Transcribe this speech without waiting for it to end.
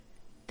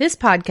This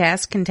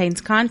podcast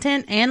contains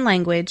content and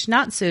language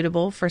not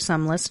suitable for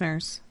some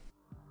listeners.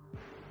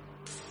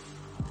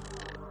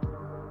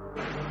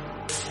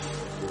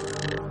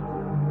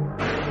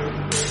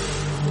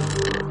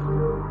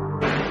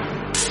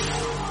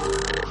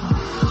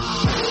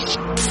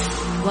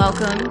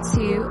 Welcome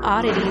to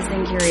Oddities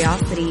and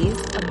Curiosities,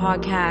 a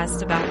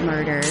podcast about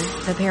murder,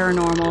 the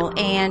paranormal,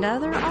 and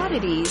other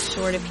oddities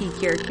sure to pique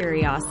your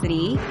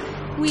curiosity.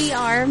 We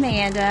are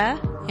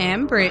Amanda.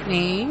 And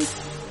Brittany.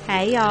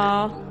 Hey,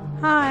 y'all.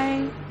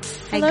 Hi.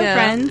 Hey, Hello,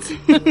 friends.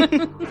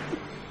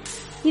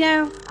 You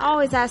know, I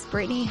always ask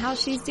Brittany how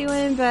she's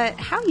doing, but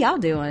how y'all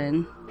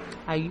doing?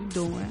 How you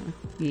doing?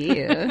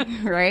 Yeah,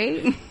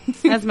 right?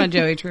 That's my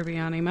Joey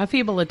Tribbiani, my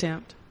feeble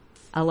attempt.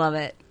 I love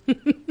it.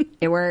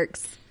 It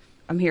works.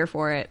 I'm here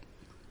for it.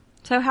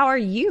 So how are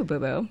you,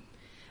 boo-boo?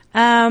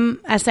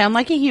 I sound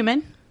like a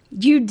human.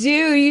 You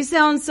do. You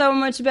sound so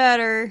much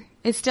better.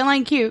 It still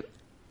ain't cute,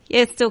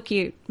 It's still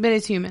cute. but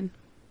it's human.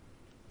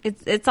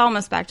 It's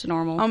almost back to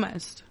normal.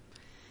 Almost.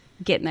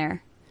 Getting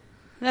there.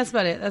 That's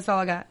about it. That's all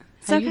I got.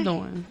 How you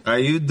doing? How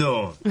you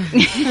doing?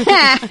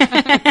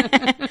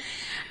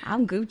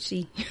 I'm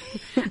Gucci.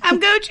 I'm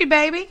Gucci,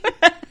 baby.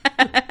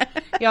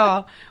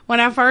 Y'all, when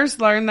I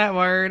first learned that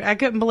word, I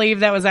couldn't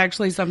believe that was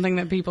actually something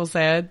that people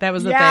said. That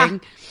was the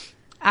thing.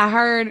 I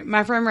heard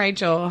my friend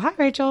Rachel. Hi,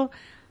 Rachel.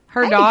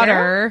 Her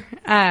daughter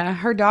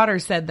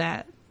said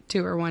that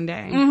to her one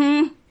day.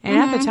 Mm-hmm. And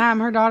at the time,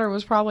 her daughter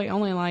was probably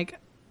only like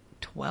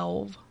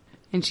 12.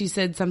 And she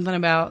said something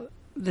about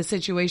the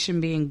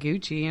situation being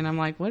Gucci. And I'm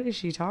like, what is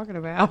she talking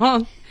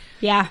about?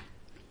 Yeah.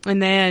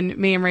 And then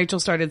me and Rachel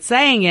started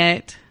saying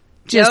it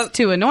just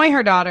to annoy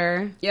her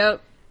daughter. Yep.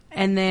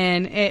 And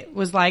then it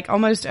was like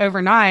almost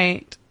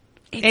overnight.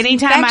 It's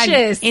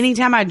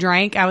Anytime I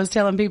drank, I was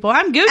telling people,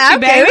 I'm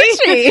Gucci, baby.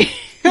 Gucci.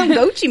 I'm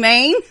Gucci,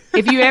 man.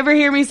 If you ever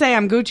hear me say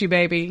I'm Gucci,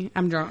 baby,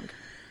 I'm drunk.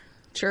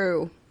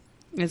 True.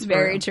 It's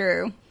Very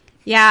true.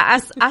 Yeah,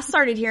 I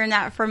started hearing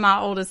that from my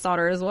oldest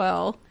daughter as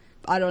well.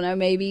 I don't know,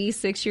 maybe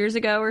 6 years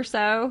ago or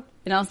so.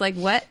 And I was like,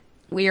 what?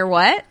 We are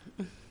what?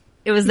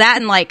 It was that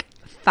in like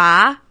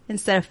fi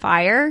instead of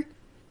fire.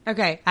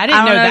 Okay. I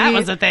didn't know that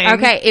was a thing.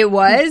 Okay, it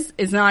was.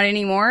 It's not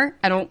anymore.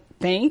 I don't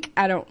think.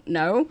 I don't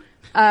know.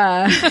 But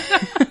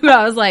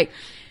I was like,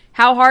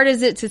 how hard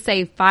is it to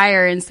say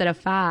fire instead of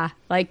fi?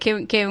 Like,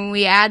 can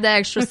we add the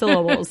extra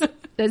syllables?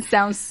 That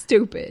sounds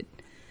stupid.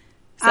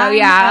 So,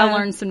 I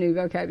learned some new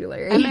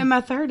vocabulary. I'm in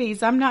my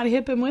 30s. I'm not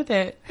hip and with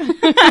it.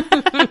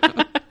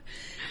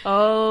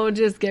 Oh,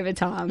 just give it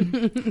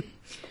time.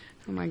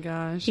 Oh, my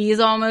gosh. He's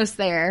almost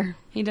there.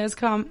 He does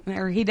call me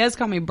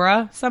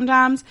bruh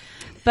sometimes.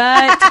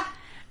 But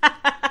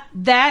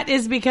that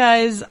is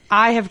because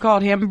I have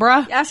called him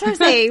bruh. I was trying to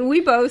say, we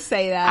both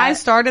say that. I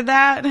started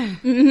that.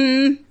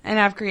 Mm-hmm. And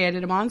I've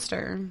created a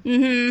monster.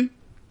 Mm-hmm.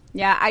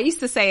 Yeah, I used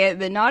to say it,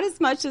 but not as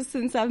much as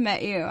since I've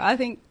met you. I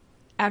think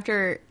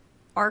after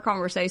our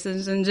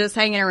conversations and just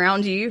hanging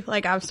around you,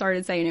 like I've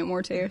started saying it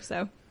more too.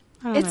 So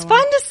it's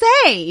fun to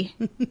say,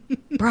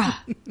 bruh.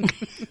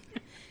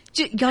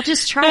 Y'all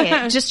just try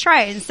it. Just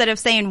try it instead of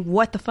saying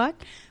what the fuck,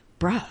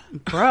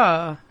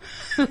 bruh.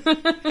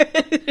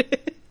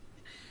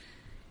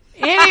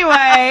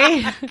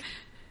 Anyway,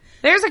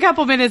 there's a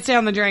couple minutes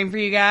down the drain for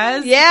you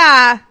guys.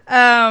 Yeah.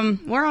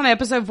 We're on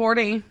episode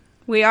 40.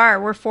 We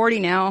are. We're 40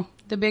 now.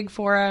 The big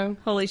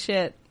 40. Holy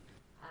shit.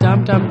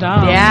 Dum, dum,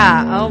 dum.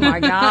 Yeah. Oh my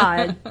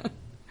God.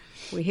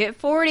 We hit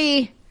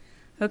 40.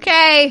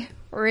 Okay.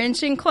 We're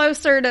inching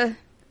closer to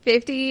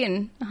 50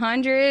 and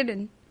 100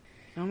 and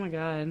oh my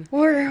God.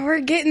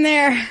 We're getting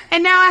there.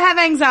 And now I have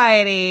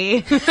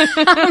anxiety.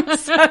 I'm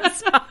so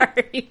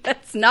sorry.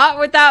 That's not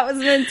what that was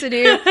meant to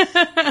do.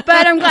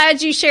 But I'm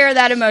glad you share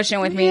that emotion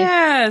with me.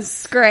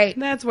 Yes. Great.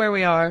 That's where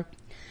we are.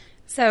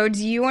 So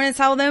do you want to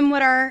tell them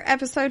what our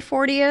episode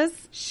 40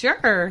 is?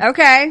 Sure.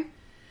 Okay.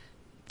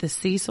 The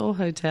Cecil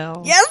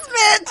Hotel. Yes,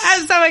 bitch.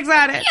 I'm so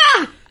excited.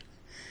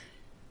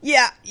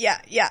 Yeah.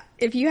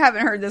 If you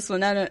haven't heard this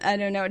one, I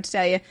don't know what to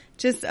tell you.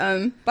 Just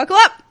buckle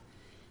up.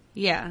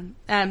 Yeah.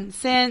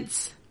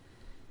 Since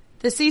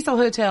the Cecil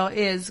Hotel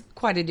is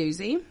quite a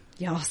doozy,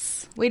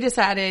 Yes. we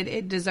decided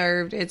it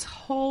deserved its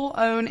whole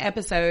own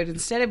episode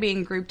instead of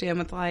being grouped in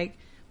with like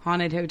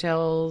haunted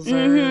hotels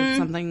or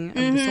something of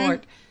the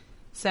sort.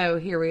 So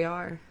here we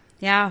are.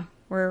 Yeah.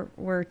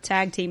 We're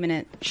tag teaming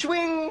it.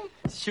 Swing,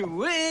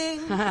 swing.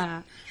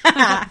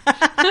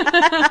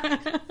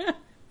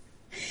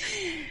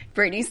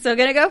 Brittany's still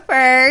gonna go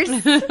first.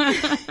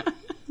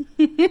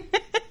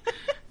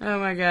 Oh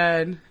my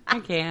God. I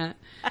can't.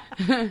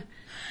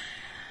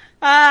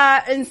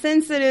 And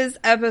since it is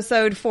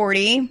episode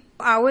 40,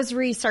 I was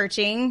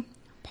researching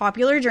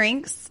popular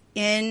drinks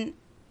in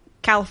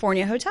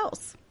California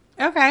hotels.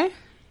 Okay.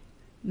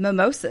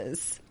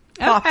 Mimosas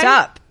popped Okay.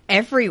 up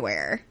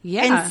everywhere.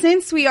 Yeah. And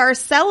since we are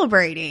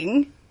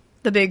celebrating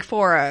the Big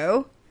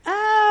 4-0,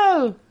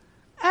 Oh,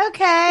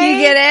 okay.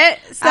 you get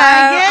it? So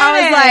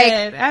I was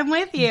like, I'm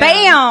with you.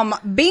 bam,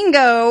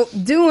 bingo,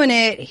 doing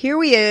it. Here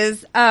we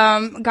is.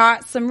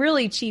 Got some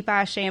really cheap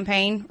ass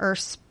champagne or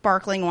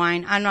sparkling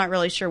wine. I'm not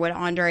really sure what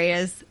Andre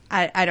is.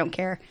 I don't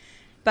care.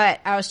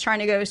 But I was trying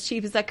to go as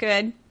cheap as I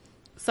could.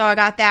 So I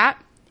got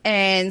that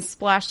and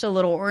splashed a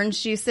little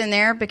orange juice in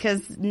there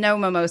because no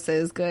mimosa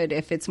is good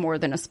if it's more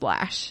than a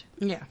splash.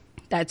 Yeah.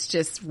 That's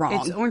just wrong.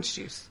 It's orange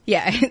juice.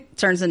 Yeah, it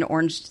turns into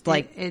orange,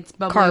 like it's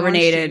bubbly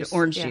carbonated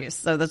orange Yeah. juice.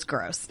 So that's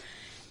gross.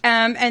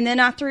 And then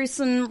I threw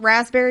some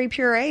raspberry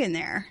puree in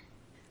there.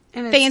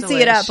 And it's Fancy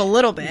it up a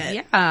little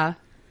bit. Yeah.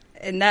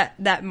 And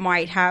that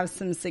might have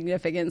some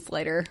significance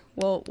later.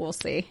 We'll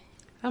see.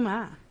 Oh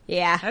my.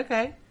 Yeah.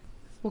 Okay.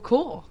 Well,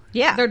 cool.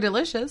 Yeah. They're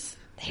delicious.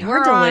 They are We're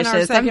on our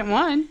delicious. second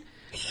one.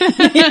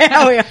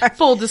 Yeah, we are.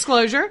 Full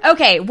disclosure.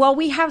 Okay, well,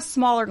 we have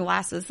smaller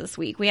glasses this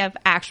week. We have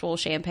actual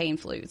champagne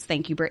flutes.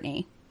 Thank you,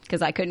 Brittany,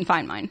 because I couldn't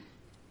find mine.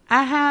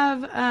 I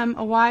have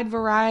a wide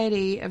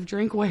variety of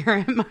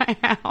drinkware in my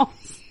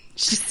house.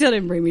 She still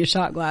didn't bring me a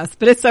shot glass,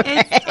 but it's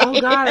okay. Oh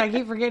God, I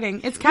keep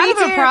forgetting. It's kind Me of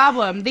a too.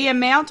 problem. The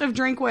amount of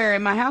drinkware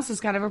in my house is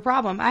kind of a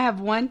problem. I have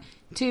 1,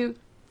 2,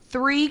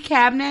 3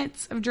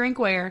 cabinets of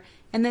drinkware,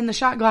 and then the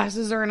shot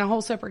glasses are in a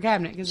whole separate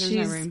cabinet because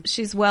there's no room.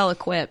 She's well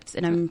equipped,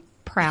 and I'm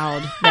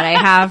proud that I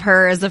have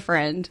her as a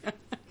friend.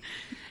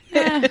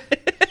 Yeah.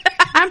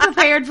 I'm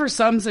prepared for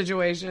some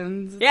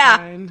situations. It's Yeah.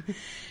 fine.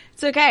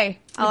 It's okay.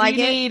 I like If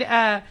you it.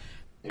 need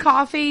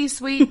coffee,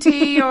 sweet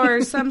tea,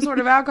 or some sort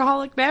of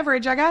alcoholic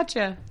beverage, I got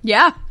you.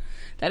 Yeah,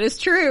 that is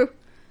true.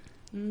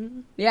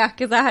 Yeah,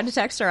 because I had to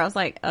text her. I was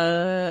like,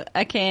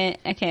 I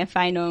can't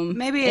find them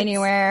Maybe it's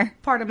anywhere.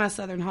 part of my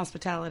Southern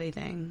hospitality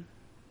thing.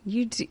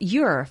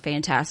 You are a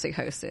fantastic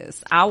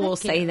hostess. I will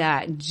Thank say you.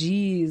 that.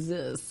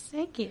 Jesus.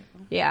 Thank you.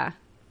 Yeah.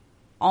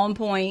 On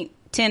point.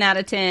 10 out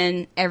of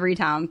 10 every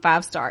time.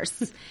 5 stars.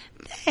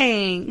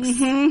 Thanks.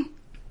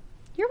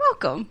 You're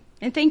welcome.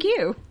 And thank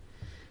you.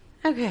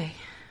 Okay.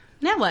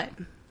 Now what?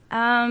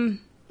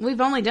 Um, We've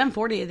only done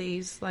 40 of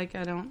these. Like,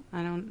 I don't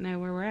know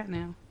where we're at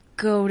now.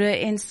 go to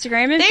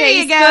Instagram and There Facebook.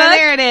 you go.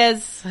 There it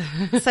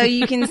is. So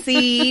you can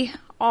see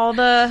all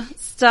the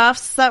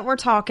stuffs that we're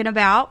talking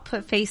about.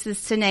 Put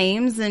faces to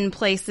names and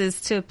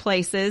places to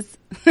places.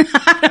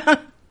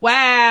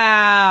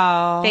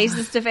 Wow.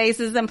 Faces to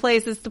faces and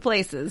places to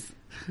places.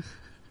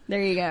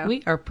 There you go.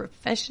 We are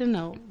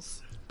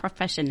professionals.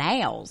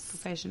 Professionals.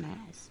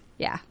 Professionals.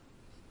 Yeah.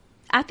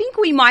 I think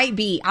we might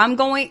be.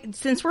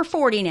 Since we're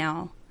 40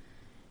 now,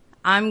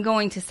 I'm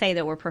going to say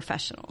that we're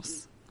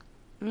professionals.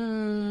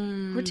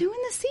 We're doing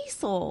the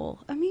Cecil.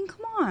 I mean,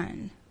 come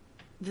on.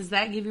 Does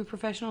that give you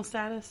professional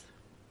status?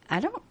 I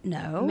don't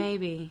know.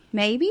 Maybe.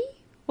 Maybe.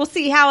 We'll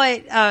see how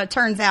it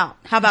turns out.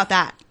 How about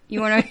that? You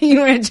want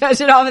to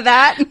judge it off of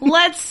that?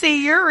 Let's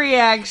see your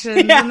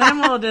reactions Yeah. and then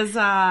we'll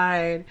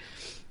decide.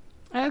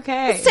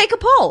 Okay. Let's take a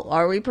poll.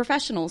 Are we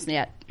professionals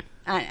yet?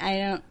 I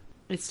don't.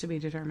 It's to be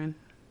determined.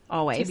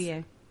 Always.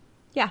 TBA.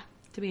 Yeah.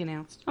 To be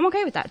announced. I'm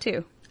okay with that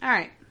too. All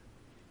right.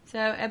 So,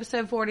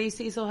 episode 40,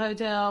 Cecil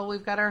Hotel.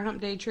 We've got our hump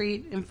day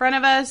treat in front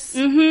of us.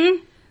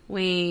 Mm-hmm.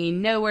 We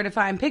know where to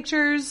find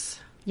pictures.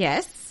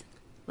 Yes.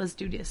 Let's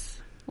do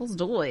this. Let's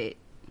do it.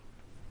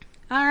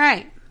 All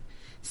right.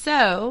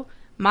 So,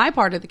 my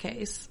part of the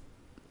case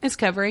is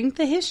covering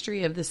the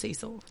history of the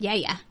Cecil.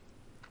 Yeah.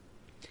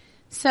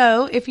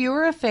 So, if you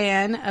are a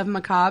fan of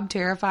macabre,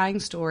 terrifying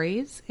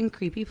stories and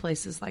creepy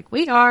places like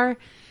we are,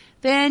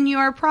 then you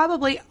are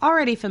probably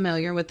already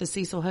familiar with the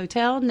Cecil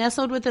Hotel,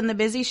 nestled within the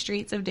busy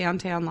streets of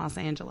downtown Los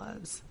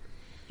Angeles.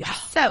 Yeah.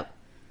 So,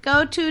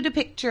 go to the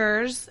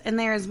pictures, and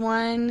there is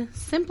one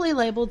simply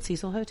labeled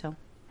Cecil Hotel.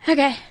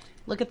 Okay.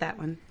 Look at that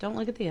one. Don't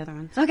look at the other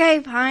ones. Okay,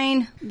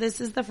 fine.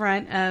 This is the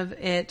front of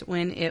it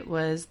when it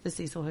was the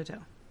Cecil Hotel.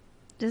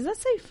 Does that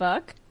say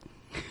fuck?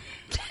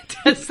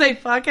 Does say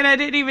fuck, and I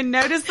didn't even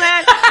notice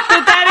that,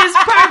 but that is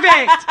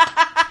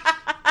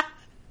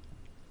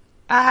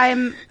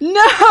perfect.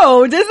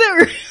 No, does it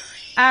really?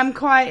 I'm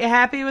quite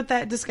happy with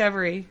that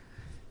discovery.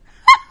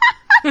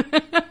 Why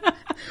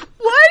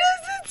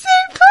does it say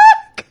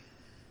fuck?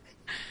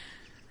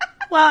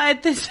 Well,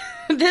 at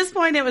this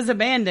point, it was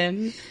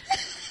abandoned.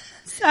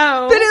 So,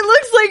 But it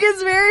looks like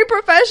it's very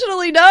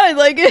professionally done.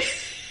 Like,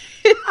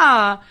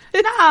 nah,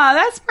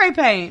 that's spray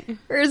paint.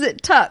 or is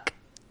it tuck?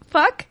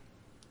 Fuck?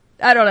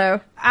 I don't know.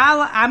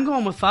 I'm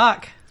going with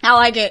fuck. I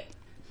like it.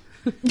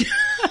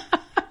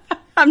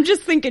 I'm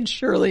just thinking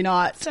surely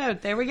not. So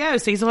there we go,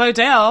 Cecil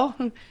Hotel.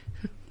 Okay.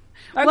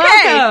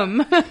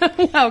 Welcome.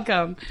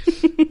 Welcome.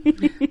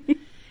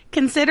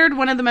 Considered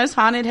one of the most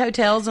haunted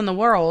hotels in the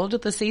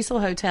world, the Cecil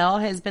Hotel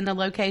has been the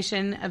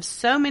location of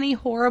so many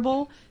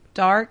horrible,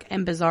 dark,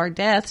 and bizarre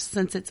deaths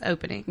since its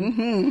opening.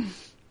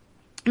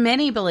 Mm-hmm.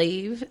 Many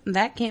believe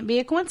that can't be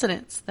a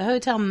coincidence. The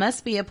hotel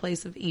must be a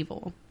place of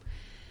evil.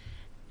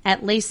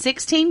 At least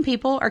 16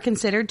 people are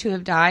considered to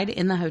have died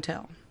in the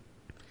hotel.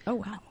 Oh,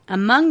 wow.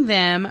 Among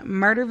them,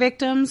 murder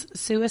victims,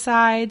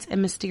 suicides,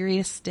 and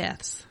mysterious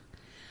deaths.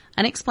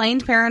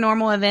 Unexplained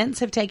paranormal events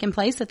have taken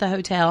place at the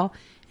hotel,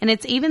 and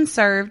it's even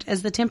served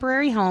as the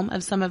temporary home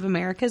of some of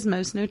America's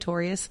most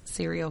notorious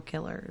serial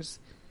killers.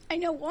 I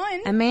know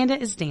one. Amanda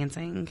is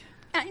dancing.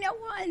 I know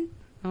one.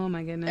 Oh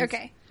my goodness.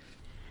 Okay.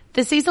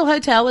 The Cecil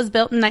Hotel was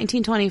built in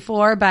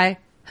 1924 by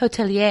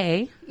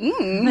hotelier.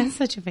 That's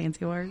such a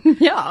fancy word.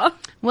 Yeah.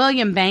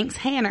 William Banks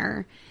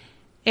Hanner.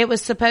 It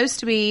was supposed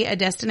to be a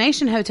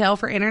destination hotel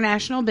for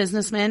international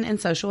businessmen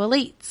and social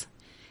elites.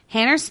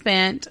 Hanner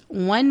spent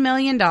 $1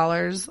 million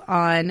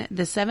on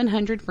the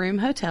 700-room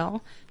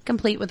hotel,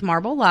 complete with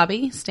marble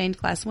lobby, stained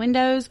glass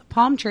windows,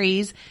 palm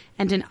trees,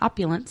 and an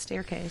opulent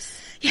staircase.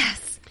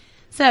 Yes.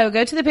 So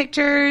go to the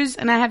pictures,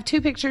 and I have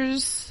 2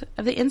 pictures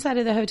of the inside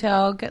of the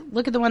hotel.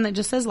 Look at the one that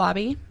just says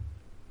lobby.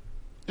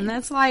 And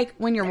that's like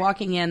when you're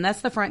walking in.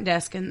 That's the front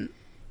desk and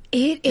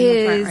it in is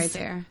the front right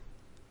there.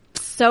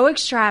 So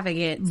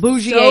extravagant.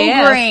 Bougie so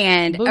AF.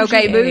 grand. Bougie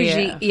okay,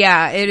 bougie. AF.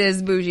 Yeah, it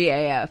is bougie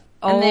AF.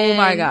 And Oh then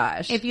my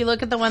gosh. If you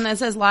look at the one that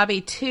says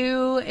lobby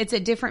 2, it's a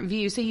different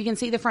view. So you can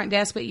see the front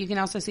desk, but you can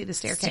also see the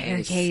staircase.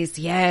 Staircase,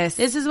 yes.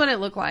 This is what it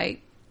looked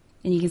like.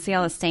 And you can see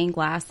all the stained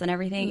glass and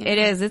everything. Yeah. It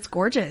is. It's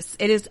gorgeous.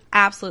 It is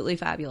absolutely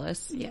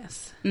fabulous.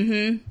 Yes.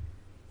 Mm-hmm.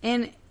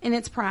 And in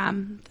its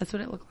prime, that's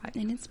what it looked like.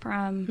 In its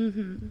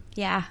prime.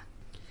 Yeah.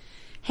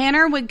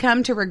 Hanner would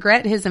come to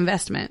regret his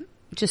investment.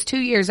 Just 2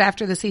 years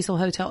after the Cecil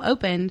Hotel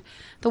opened,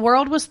 the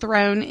world was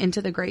thrown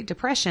into the Great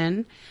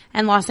Depression,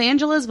 and Los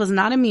Angeles was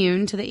not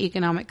immune to the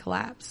economic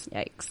collapse.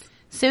 Yikes.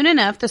 Soon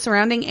enough, the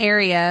surrounding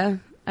area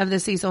of the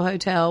Cecil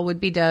Hotel would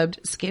be dubbed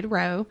Skid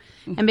Row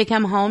and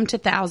become home to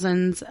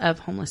thousands of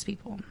homeless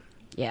people.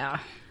 Yeah.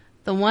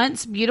 The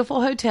once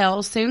beautiful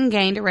hotel soon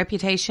gained a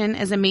reputation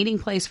as a meeting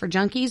place for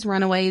junkies,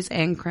 runaways,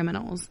 and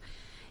criminals.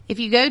 If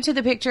you go to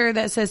the picture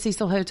that says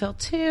Cecil Hotel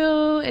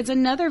 2, it's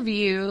another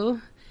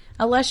view,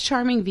 a less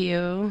charming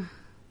view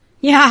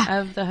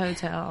of the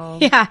hotel.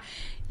 Yeah.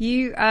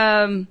 You,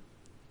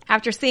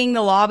 after seeing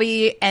the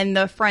lobby and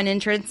the front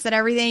entrance and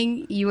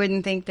everything, you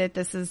wouldn't think that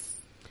this is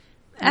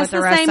what the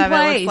rest of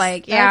it looks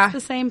like. Yeah. That's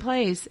the same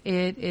place.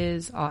 It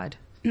is odd.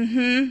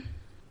 Mm-hmm.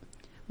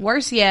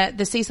 Worse yet,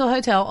 the Cecil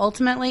Hotel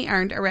ultimately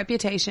earned a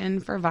reputation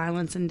for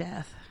violence and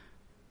death.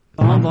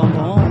 Boom, boom,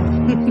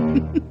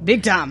 boom.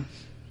 Big time.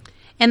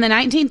 In the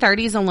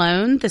 1930s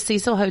alone, the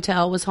Cecil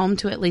Hotel was home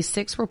to at least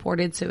 6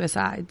 reported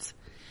suicides.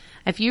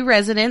 A few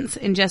residents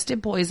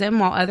ingested poison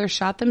while others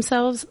shot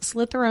themselves,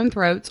 slit their own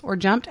throats, or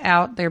jumped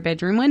out their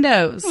bedroom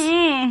windows.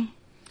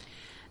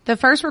 The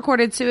first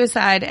recorded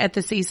suicide at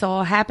the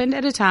Cecil happened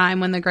at a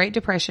time when the Great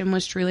Depression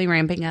was truly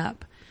ramping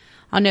up.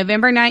 On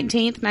November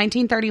 19th,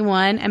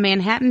 1931, a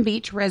Manhattan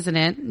Beach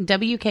resident,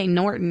 W.K.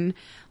 Norton,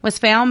 was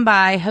found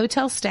by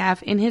hotel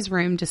staff in his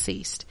room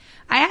deceased.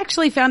 I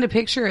actually found a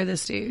picture of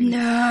this dude.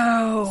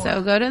 No.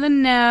 So go to the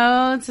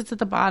notes. It's at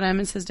the bottom.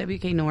 It says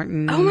W.K.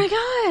 Norton. Oh my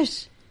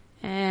gosh.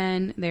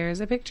 And there's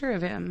a picture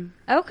of him.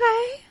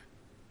 Okay.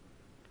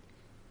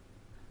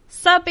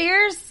 Sup,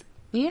 ears?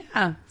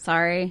 Yeah.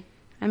 Sorry.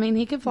 I mean,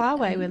 he could fly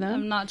away with them.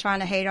 I'm not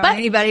trying to hate on But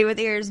anybody with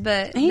ears,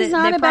 but he's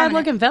not a bad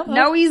looking fellow.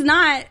 No, he's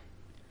not.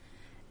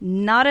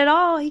 Not at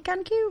all. He kind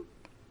of cute.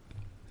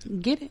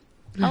 Get it.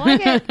 I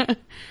like it.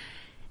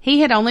 He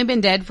had only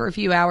been dead for a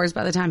few hours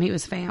by the time he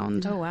was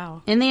found. Oh,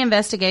 wow. In the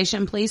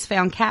investigation, police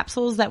found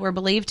capsules that were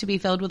believed to be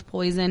filled with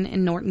poison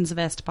in Norton's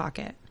vest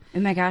pocket. Oh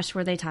my gosh,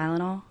 were they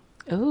Tylenol?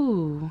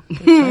 Ooh, good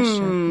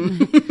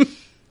question.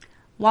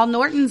 While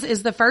Norton's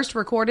is the first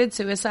recorded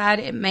suicide,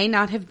 it may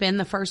not have been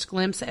the first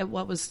glimpse at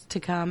what was to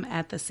come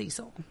at the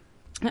Cecil.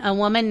 A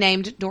woman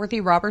named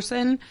Dorothy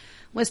Robertson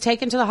was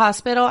taken to the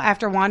hospital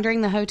after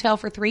wandering the hotel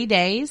for 3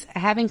 days,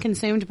 having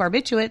consumed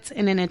barbiturates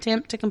in an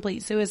attempt to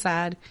complete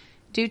suicide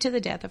due to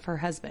the death of her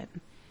husband.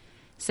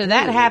 So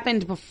that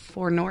happened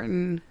before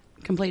Norton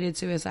completed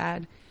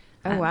suicide.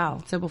 Oh,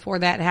 wow. So before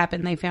that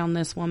happened, they found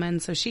this woman.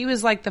 So she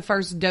was like the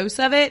first dose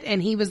of it,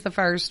 and he was the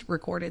first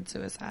recorded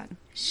suicide.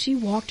 She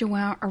walked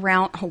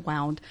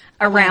around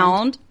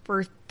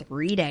for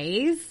 3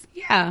 days?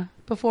 Yeah,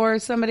 before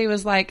somebody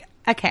was like,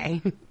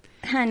 okay.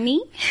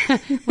 Honey?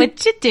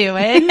 What you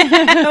doing?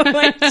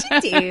 What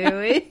you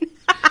doing?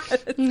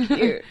 That's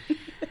cute.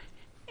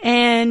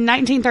 In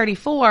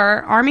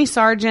 1934, Army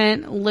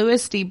Sergeant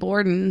Louis D.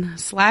 Borden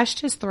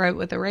slashed his throat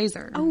with a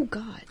razor. Oh,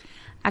 God.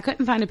 I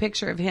couldn't find a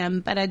picture of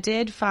him, but I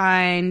did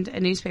find a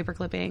newspaper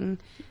clipping.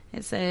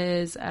 It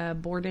says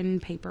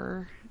Borden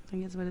Paper, I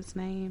think is what it's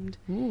named.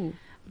 Ooh.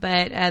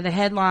 But the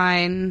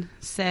headline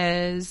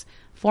says,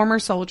 "Former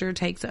soldier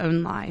takes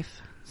own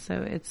life."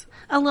 So it's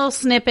a little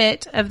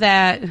snippet of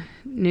that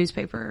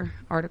newspaper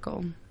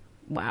article.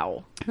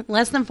 Wow.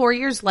 Less than 4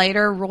 years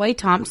later, Roy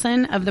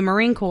Thompson of the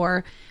Marine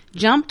Corps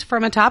jumped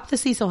from atop the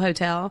Cecil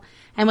Hotel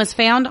and was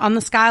found on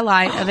the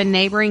skylight of a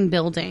neighboring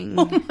building.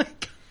 Oh, my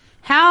God.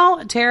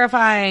 How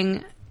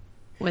terrifying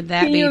would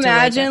that be? Can you to wake up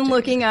imagine to?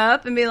 looking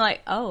up and being like,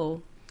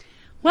 oh,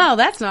 Well,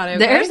 that's not okay.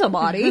 there's a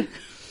body.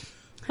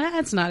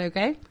 That's not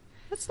okay.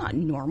 That's not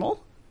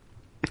normal.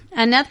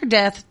 Another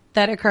death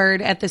that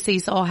occurred at the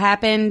Cecil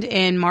happened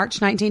in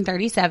March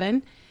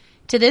 1937.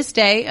 To this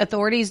day,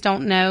 authorities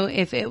don't know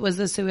if it was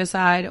a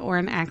suicide or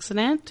an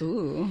accident.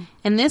 Ooh.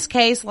 In this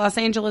case, Los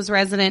Angeles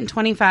resident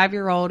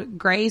 25-year-old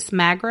Grace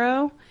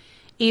Magro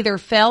either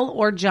fell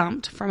or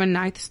jumped from a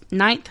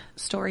ninth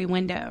story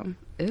window.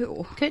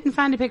 Ew. Couldn't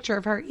find a picture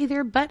of her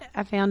either, but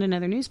I found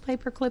another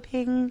newspaper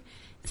clipping.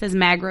 It says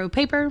Magro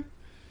Paper.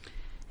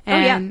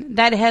 And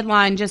that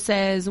headline just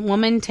says,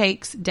 "Woman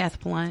takes death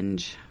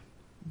plunge."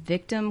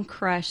 Victim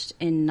crushed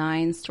in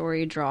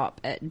 9-story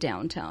drop at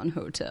downtown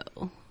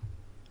hotel.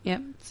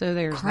 Yep. So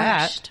there's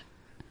Crushed.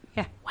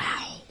 that. Yeah.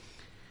 Wow.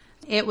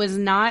 It was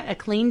not a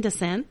clean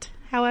descent,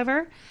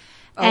 however.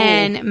 Oh.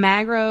 And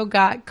Magro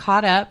got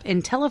caught up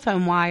in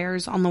telephone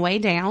wires on the way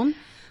down,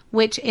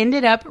 which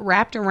ended up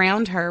wrapped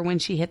around her when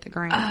she hit the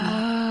ground.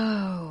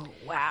 Oh,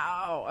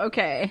 wow.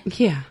 Okay.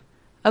 Yeah.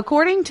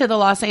 According to the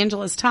Los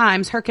Angeles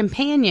Times, her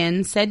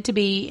companion, said to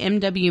be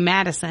M.W.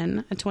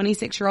 Madison, a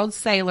 26-year-old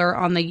sailor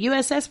on the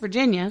USS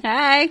Virginia,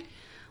 Hey.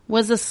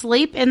 was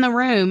asleep in the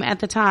room at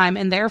the time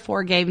and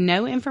therefore gave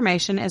no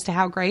information as to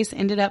how Grace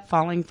ended up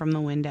falling from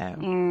the window.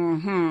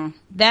 Mm-hmm.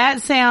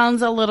 That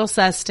sounds a little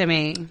sus to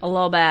me. A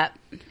little bit.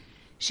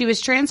 She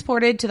was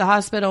transported to the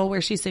hospital where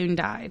she soon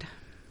died.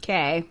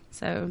 Okay.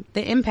 So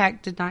the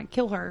impact did not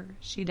kill her.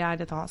 She died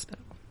at the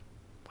hospital.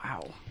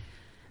 Wow.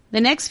 The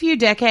next few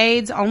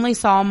decades only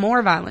saw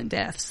more violent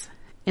deaths.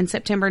 In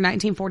September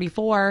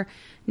 1944,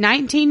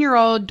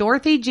 19-year-old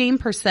Dorothy Jean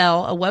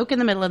Purcell awoke in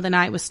the middle of the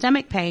night with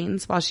stomach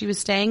pains while she was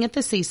staying at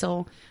the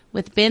Cecil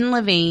with Ben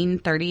Levine,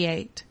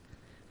 38,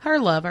 her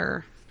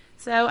lover.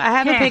 So I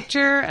have a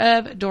picture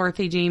of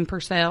Dorothy Jean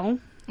Purcell.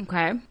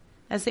 Okay.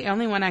 That's the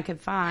only one I could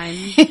find.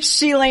 Is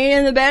she laying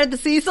in the bed at the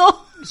Cecil?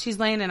 She's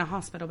laying in a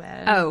hospital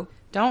bed. Oh.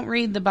 Don't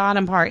read the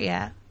bottom part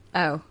yet.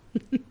 Oh.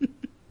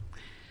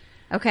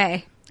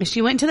 Okay.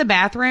 She went to the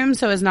bathroom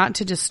so as not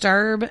to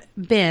disturb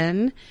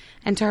Ben,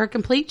 and to her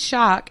complete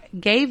shock,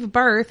 gave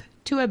birth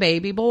to a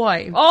baby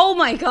boy. Oh,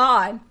 my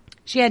God.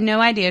 She had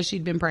no idea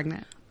she'd been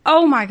pregnant.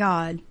 Oh, my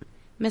God.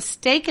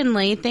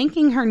 Mistakenly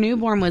thinking her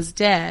newborn was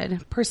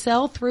dead,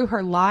 Purcell threw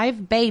her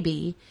live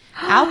baby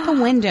out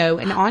the window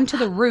and onto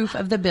the roof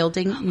of the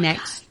building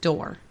next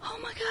door. Oh,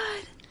 my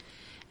God.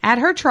 At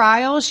her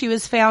trial, she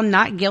was found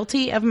not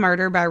guilty of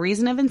murder by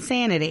reason of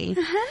insanity,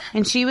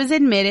 and she was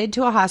admitted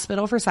to a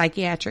hospital for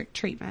psychiatric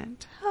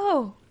treatment.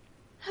 Oh.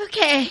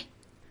 Okay.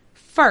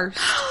 First,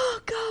 Oh,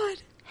 God.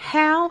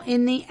 how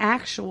in the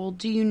actual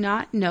do you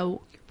not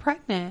know you're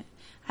pregnant?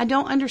 I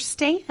don't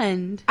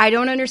understand. I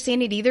don't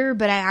understand it either,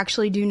 but I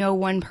actually do know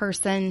one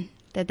person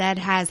that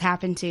has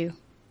happened to.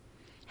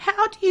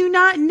 How do you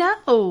not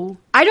know?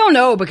 I don't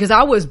know because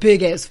I was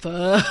big as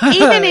fuck.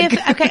 Even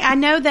if, okay, I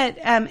know that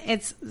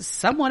it's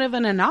somewhat of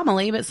an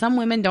anomaly, but some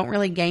women don't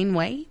really gain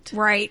weight.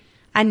 Right.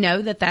 I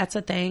know that that's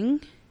a thing.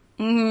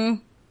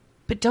 Mm-hmm.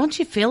 But don't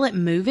you feel it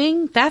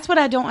moving? That's what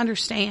I don't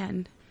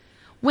understand.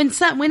 When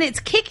it's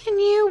kicking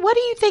you, what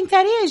do you think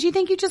that is? You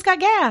think you just got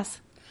gas?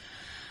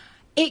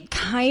 It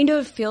kind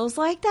of feels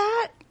like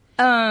that.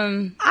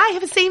 I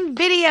have seen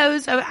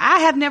videos of,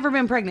 I have never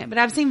been pregnant, but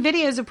I've seen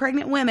videos of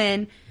pregnant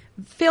women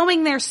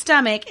filming their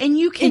stomach, and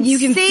you can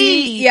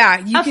see yeah,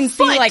 you a can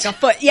foot. see like a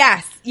foot.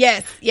 Yes.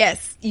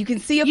 You can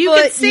see a You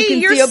foot. can see you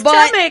can your see a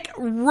butt. stomach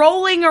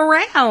rolling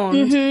around.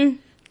 Mm-hmm.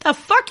 The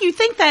fuck you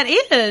think that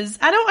is?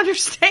 I don't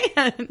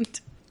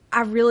understand.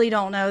 I really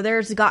don't know.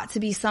 There's got to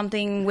be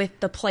something with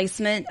the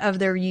placement of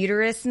their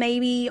uterus,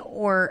 maybe,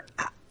 or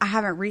I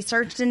haven't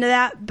researched into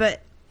that,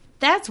 but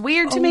That's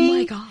weird to me. Oh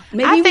my God.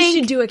 Maybe we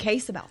should do a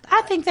case about that.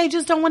 I think they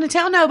just don't want to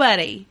tell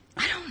nobody.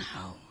 I don't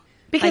know.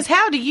 Because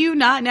how do you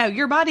not know?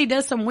 Your body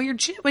does some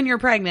weird shit when you're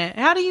pregnant.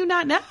 How do you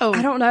not know?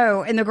 I don't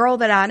know. And the girl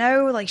that I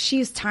know, like,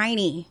 she's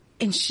tiny.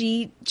 And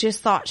she just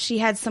thought she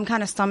had some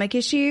kind of stomach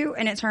issue.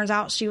 And it turns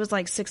out she was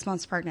like 6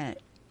 months pregnant.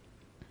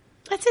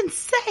 That's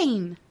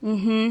insane.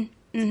 Mm-hmm.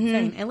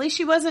 Insane. At least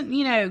she wasn't,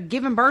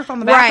 giving birth on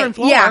the bathroom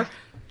floor.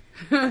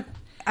 Yeah.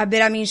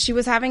 I mean, she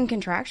was having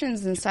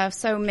contractions and stuff.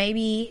 So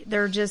maybe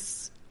they're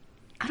just,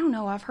 I don't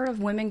know. I've heard of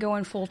women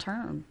going full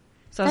term.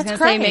 So I was going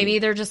to say maybe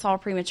they're just all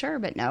premature,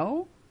 but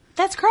no.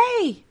 That's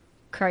cray.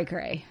 Cray.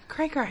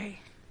 Cray.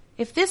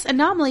 If this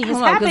anomaly has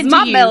happened to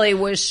my you. belly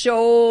was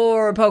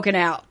sure poking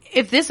out.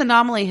 If this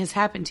anomaly has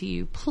happened to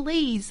you,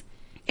 please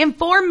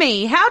inform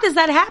me. How does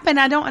that happen?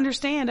 I don't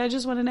understand. I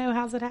just want to know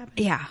how's it happen.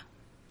 Yeah.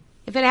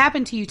 If it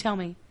happened to you, tell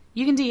me.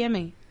 You can DM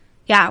me.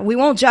 Yeah, we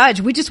won't judge.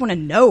 We just want to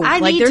know. I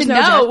need to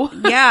know.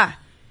 Yeah.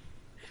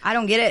 I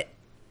don't get it.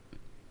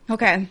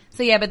 Okay.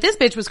 So yeah, but this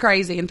bitch was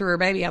crazy and threw her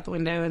baby out the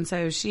window, and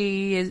so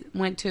she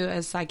went to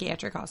a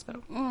psychiatric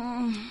hospital.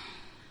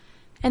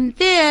 And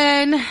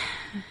then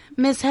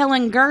Miss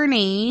Helen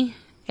Gurney,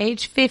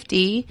 age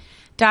 50,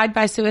 died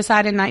by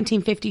suicide in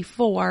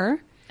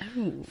 1954,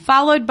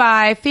 followed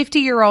by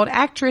 50-year-old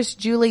actress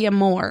Julia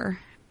Moore.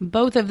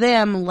 Both of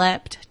them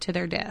leapt to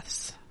their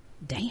deaths.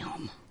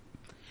 Damn.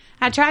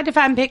 I tried to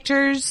find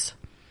pictures,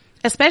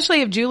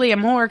 especially of Julia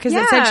Moore, because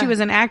it said she was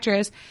an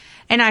actress.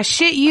 And I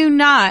shit you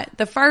not,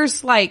 the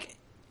first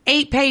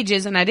 8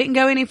 pages, and I didn't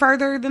go any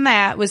further than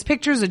that, was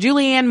pictures of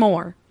Julianne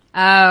Moore.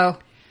 Oh.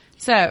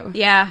 So.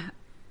 Yeah.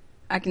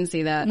 I can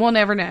see that. We'll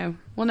never know.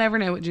 We'll never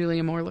know what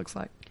Julia Moore looks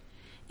like.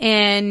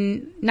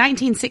 In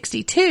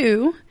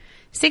 1962,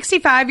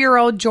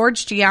 65-year-old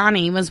George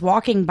Gianni was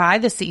walking by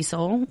the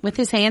Cecil with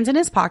his hands in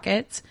his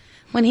pockets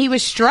when he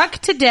was struck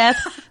to death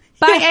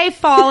by a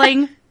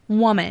falling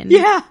woman.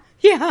 Yeah.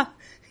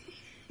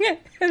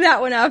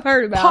 That one I've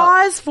heard about.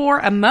 Pause for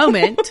a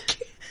moment.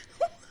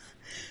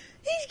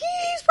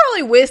 He's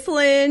probably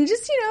whistling,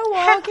 just,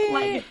 walking.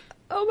 Like,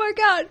 oh my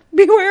God,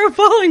 beware of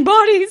falling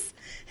bodies.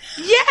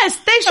 yes,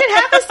 they should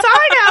have a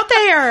sign out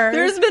there.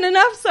 There's been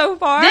enough so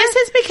far. This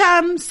has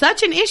become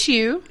such an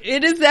issue.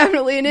 It is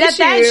definitely an issue.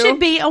 That should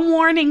be a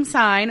warning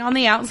sign on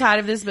the outside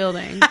of this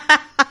building.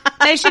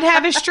 They should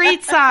have a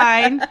street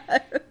sign.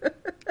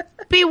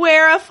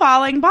 Beware of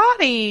falling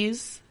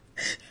bodies.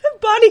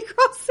 Body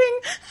crossing.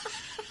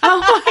 Oh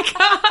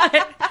my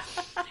God.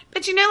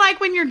 But like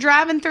when you're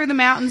driving through the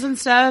mountains and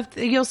stuff,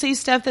 you'll see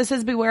stuff that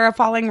says beware of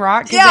falling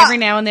rock because every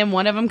now and then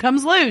one of them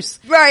comes loose.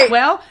 Right.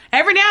 Well,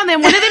 every now and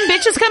then one of them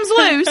bitches comes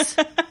loose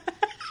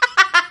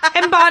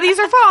and bodies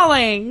are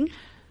falling. One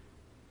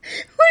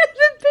of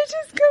them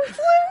bitches comes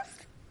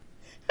loose.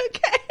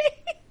 Okay.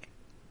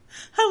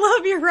 I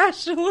love your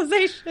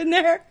rationalization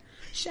there.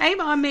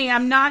 Shame on me.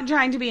 I'm not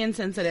trying to be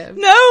insensitive.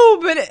 No,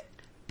 but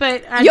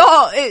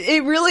y'all,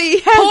 it really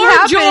has poor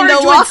happened George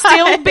a lot. would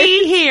still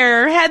be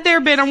here had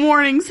there been a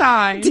warning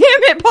sign. Damn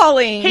it,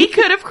 Pauline. He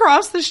could have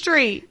crossed the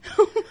street.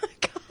 Oh my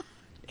God.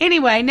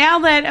 Anyway, now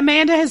that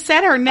Amanda has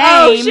said her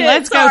name,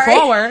 let's go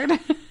forward.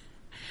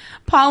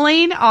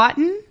 Pauline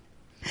Otten,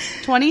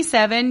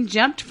 27,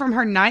 jumped from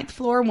her 9th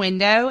floor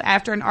window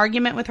after an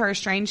argument with her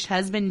estranged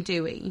husband,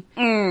 Dewey.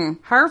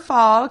 Her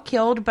fall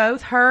killed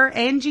both her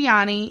and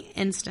Gianni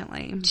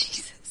instantly.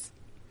 Jesus.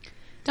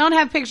 Don't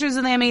have pictures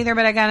of them either,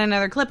 but I got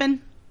another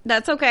clipping.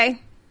 That's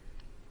okay.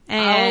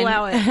 And I'll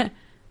allow it.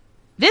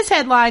 This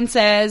headline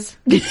says,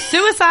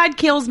 "Suicide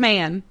kills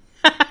man."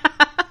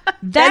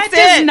 That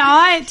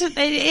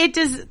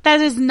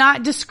is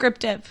not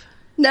descriptive.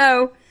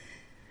 No.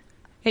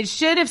 It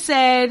should have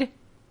said,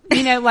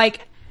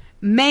 like,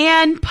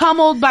 man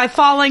pummeled by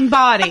falling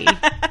body.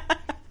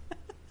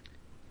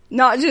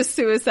 Not just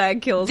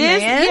suicide kills man.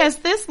 Yes,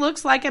 this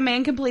looks like a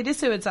man completed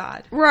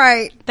suicide.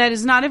 Right. That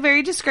is not a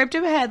very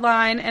descriptive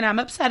headline, and I'm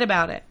upset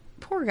about it.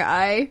 Poor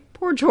guy.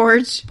 Poor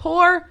George.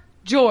 Poor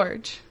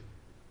George.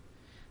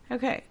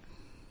 Okay.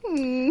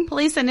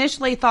 Police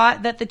initially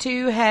thought that the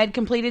two had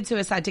completed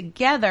suicide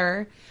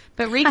together,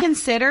 but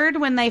reconsidered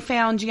when they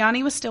found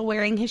Gianni was still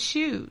wearing his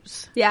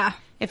shoes. Yeah.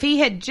 If he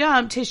had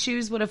jumped, his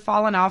shoes would have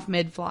fallen off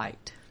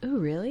mid-flight. Oh,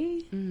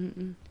 really?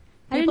 Mm-mm.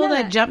 People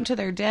that jump to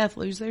their death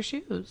lose their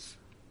shoes.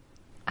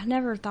 I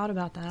never thought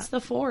about that. It's the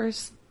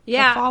force.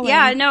 Yeah,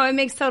 yeah, no, it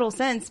makes total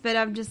sense, but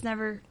I've just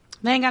never...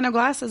 They ain't got no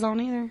glasses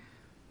on either.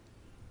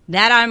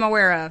 That I'm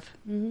aware of.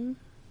 Mm-hmm.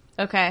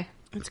 Okay.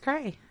 It's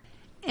cray.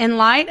 In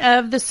light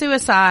of the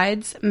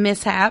suicides,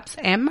 mishaps,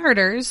 and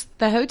murders,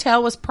 the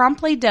hotel was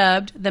promptly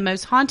dubbed the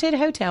most haunted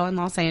hotel in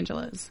Los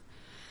Angeles.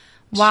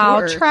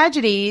 While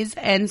tragedies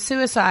and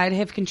suicide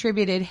have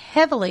contributed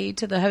heavily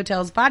to the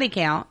hotel's body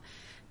count,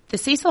 the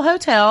Cecil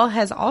Hotel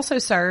has also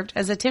served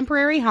as a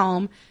temporary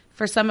home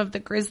for some of the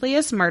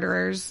grisliest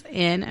murderers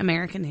in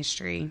American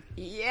history.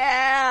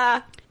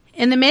 Yeah.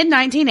 In the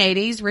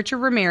mid-1980s, Richard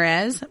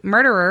Ramirez,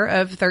 murderer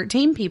of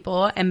 13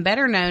 people and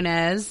better known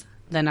as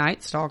the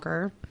Night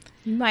Stalker,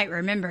 you might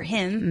remember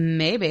him.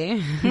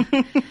 Maybe.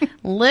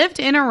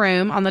 Lived in a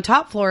room on the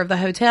top floor of the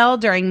hotel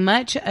during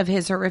much of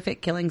his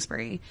horrific killing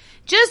spree.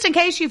 Just in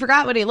case you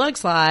forgot what he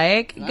looks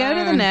like, go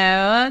to the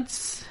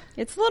notes.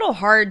 It's a little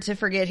hard to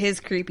forget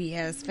his creepy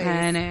ass face.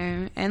 I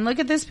know. And look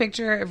at this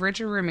picture of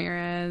Richard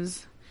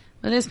Ramirez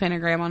with his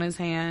pentagram on his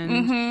hand.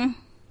 Mm-hmm.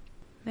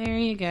 There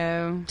you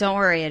go. Don't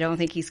worry, I don't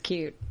think he's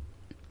cute.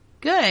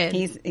 Good.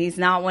 He's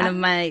not one of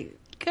my...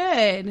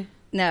 Good.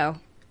 No.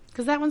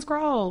 Because that one's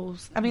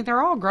gross. I mean,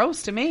 they're all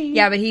gross to me.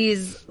 Yeah, but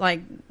he's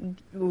like,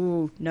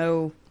 ooh,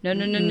 no.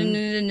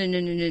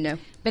 No.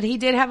 But he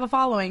did have a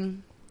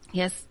following.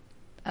 Yes,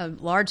 a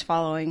large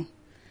following.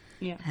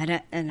 Yeah. I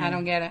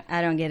don't get it.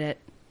 I don't get it.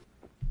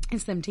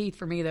 It's them teeth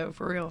for me, though,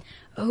 for real.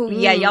 Oh,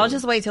 yeah, y'all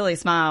just wait till he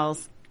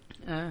smiles.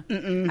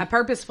 I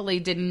purposefully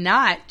did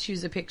not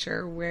choose a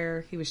picture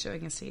where he was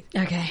showing his teeth.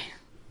 Okay.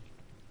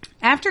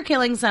 After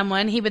killing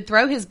someone, he would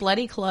throw his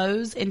bloody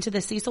clothes into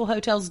the Cecil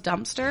Hotel's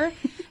dumpster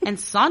and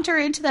saunter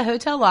into the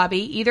hotel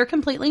lobby, either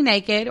completely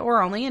naked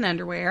or only in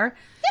underwear.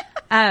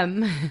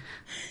 And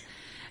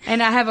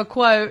I have a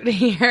quote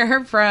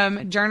here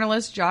from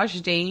journalist Josh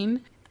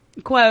Dean.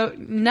 Quote,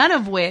 "None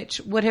of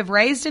which would have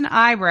raised an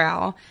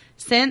eyebrow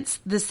since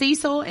the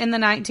Cecil in the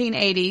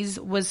 1980s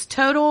was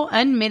total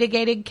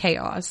unmitigated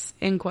chaos,"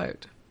 end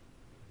quote.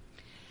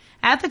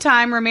 At the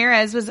time,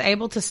 Ramirez was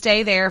able to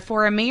stay there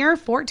for a mere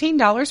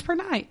 $14 per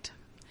night.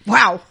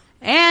 Wow.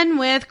 And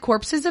with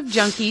corpses of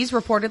junkies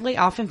reportedly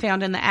often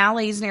found in the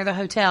alleys near the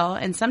hotel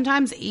and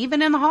sometimes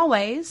even in the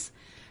hallways,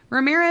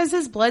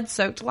 Ramirez's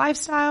blood-soaked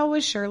lifestyle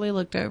was surely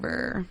looked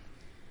over.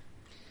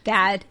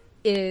 That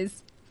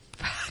is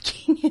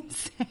fucking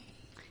insane.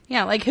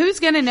 Yeah, like who's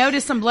going to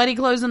notice some bloody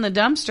clothes in the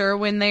dumpster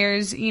when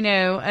there's, a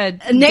naked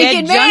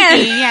dead man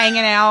junkie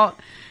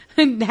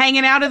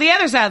hanging out of the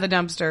other side of the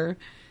dumpster?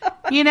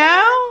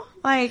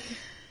 Like,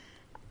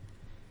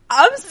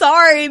 I'm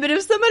sorry, but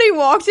if somebody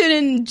walked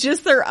in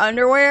just their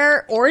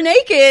underwear or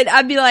naked,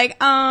 I'd be like,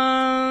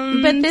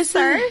 but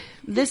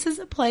this is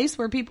a place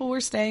where people were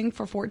staying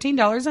for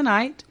 $14 a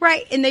night.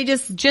 Right. And they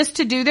just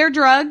to do their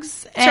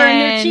drugs. Turn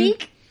their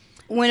cheek.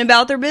 went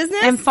about their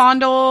business and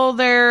fondle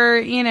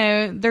their,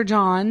 their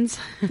Johns.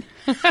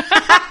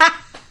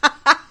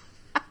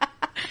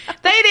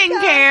 They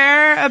didn't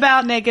care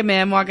about naked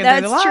men walking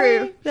through the line. That's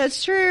true.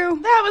 That's true.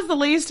 That was the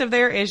least of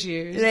their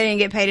issues. They didn't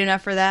get paid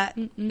enough for that.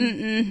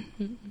 In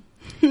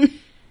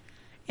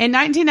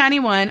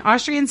 1991,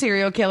 Austrian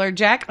serial killer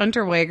Jack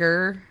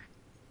Unterweger,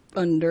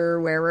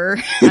 Underwearer.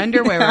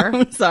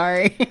 I'm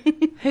sorry.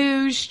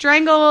 who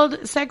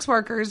strangled sex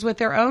workers with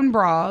their own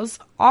bras,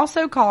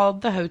 also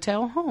called the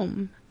hotel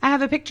home. I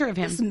have a picture of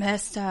him. It's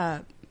messed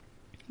up.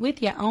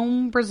 With your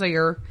own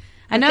brassiere.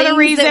 Another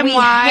reason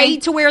why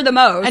hate to wear the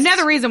most.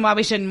 Another reason why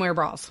we shouldn't wear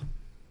bras.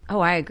 Oh,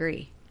 I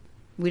agree.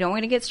 We don't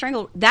want to get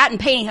strangled. That and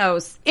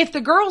pantyhose. If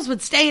the girls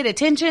would stay at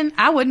attention,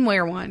 I wouldn't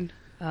wear one.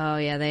 Oh,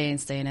 yeah, they ain't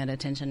staying at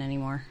attention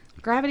anymore.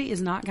 Gravity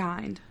is not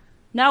kind.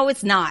 No,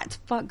 it's not.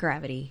 Fuck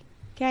gravity.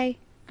 Okay?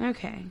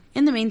 Okay.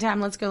 In the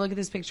meantime, let's go look at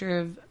this picture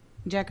of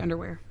Jack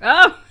Underwear.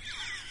 Oh!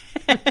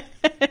 There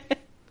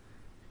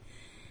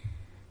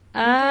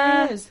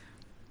it is.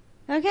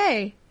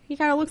 Okay. He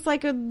kind of looks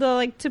like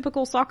the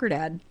typical soccer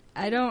dad.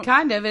 I don't...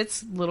 Kind of.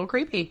 It's a little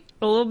creepy.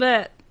 A little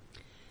bit.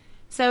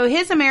 So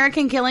his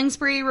American killing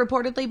spree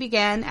reportedly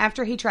began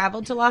after he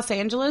traveled to Los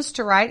Angeles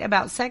to write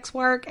about sex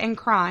work and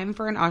crime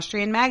for an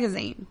Austrian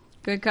magazine.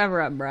 Good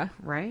cover-up, bruh.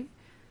 Right?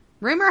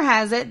 Rumor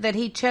has it that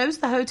he chose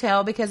the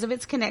hotel because of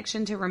its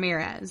connection to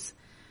Ramirez.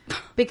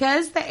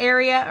 Because the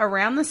area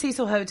around the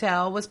Cecil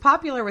Hotel was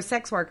popular with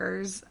sex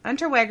workers,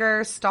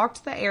 Unterweger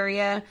stalked the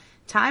area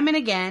time and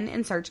again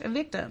in search of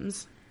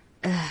victims.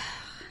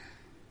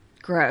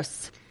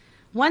 Gross.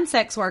 One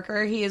sex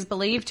worker he is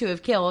believed to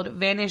have killed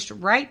vanished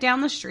right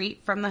down the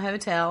street from the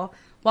hotel,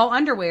 while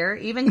Underwear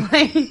even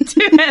claimed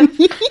to have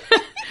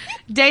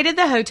dated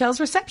the hotel's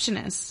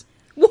receptionist.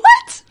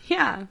 What?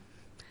 Yeah.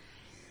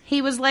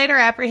 He was later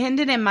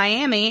apprehended in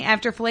Miami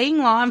after fleeing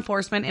law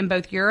enforcement in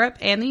both Europe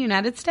and the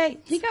United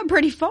States. He got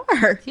pretty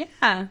far.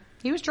 Yeah.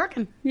 He was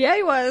trucking. Yeah,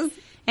 he was.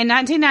 In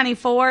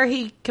 1994,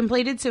 he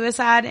completed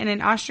suicide in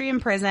an Austrian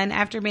prison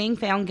after being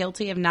found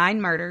guilty of 9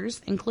 murders,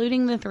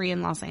 including the 3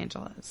 in Los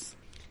Angeles.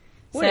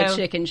 What a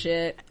chicken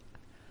shit.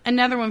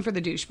 Another one for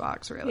the douche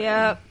box, really.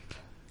 Yep.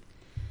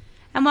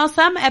 And while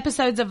some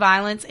episodes of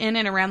violence in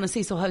and around the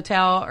Cecil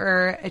Hotel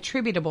are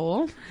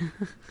attributable...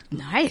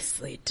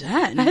 Nicely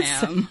done,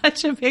 That's ma'am.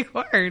 such a big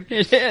word.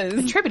 It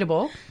is.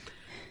 Attributable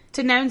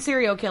to known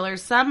serial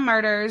killers, some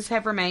murders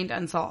have remained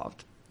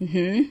unsolved.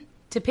 Mm-hmm.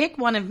 To pick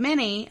one of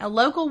many, a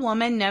local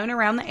woman known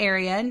around the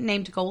area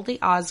named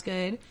Goldie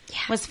Osgood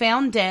was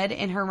found dead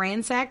in her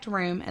ransacked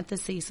room at the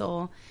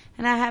Cecil.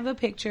 And I have a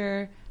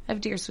picture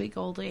of dear sweet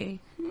Goldie.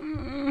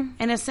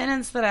 And a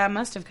sentence that I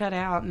must have cut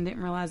out and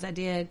didn't realize I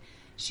did.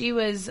 She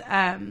was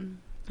a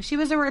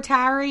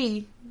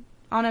retiree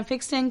on a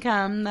fixed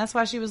income. That's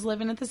why she was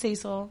living at the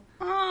Cecil.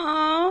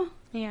 Aww.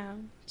 Yeah.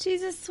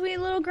 She's a sweet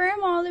little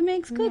grandma that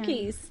makes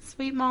cookies. Yeah.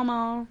 Sweet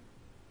mama.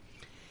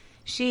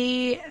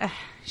 She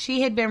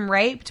had been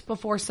raped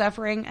before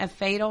suffering a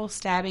fatal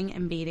stabbing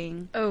and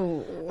beating.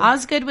 Oh.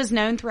 Osgood was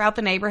known throughout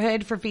the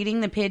neighborhood for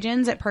feeding the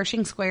pigeons at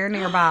Pershing Square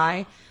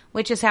nearby,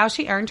 which is how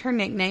she earned her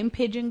nickname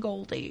Pigeon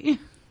Goldie.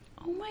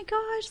 Oh my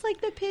gosh,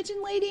 like the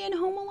pigeon lady in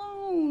Home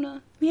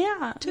Alone.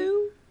 Yeah.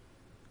 Two.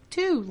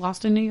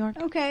 Lost in New York.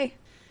 Okay.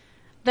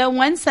 Though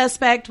one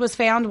suspect was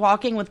found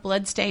walking with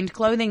blood-stained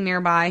clothing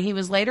nearby, he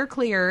was later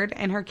cleared,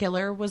 and her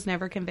killer was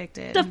never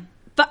convicted.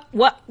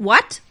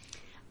 What?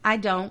 I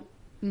don't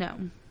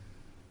know.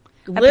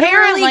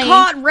 Literally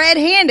caught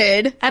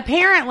red-handed.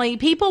 Apparently,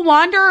 people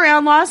wander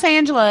around Los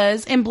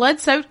Angeles in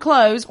blood-soaked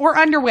clothes or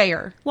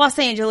underwear. Los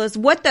Angeles,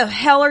 what the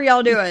hell are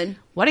y'all doing?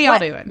 What are y'all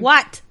doing?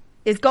 What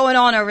is going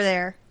on over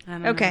there? I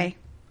don't know.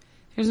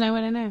 There's no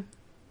way to know.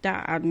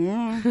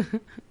 Mm.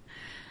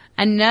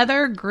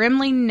 Another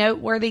grimly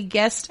noteworthy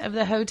guest of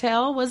the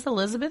hotel was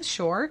Elizabeth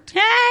Short,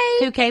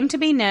 who came to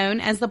be known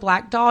as the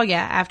Black Dahlia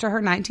after her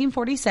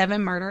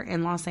 1947 murder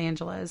in Los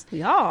Angeles.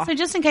 Yeah. So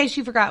just in case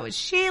you forgot what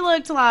she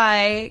looked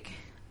like,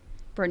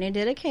 Brittany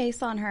did a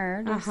case on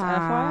her. Just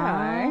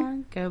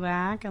FYI. Go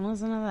back and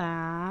listen to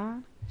that.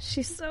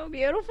 She's so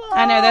beautiful.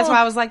 I know. That's why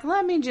I was like,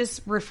 let me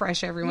just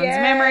refresh everyone's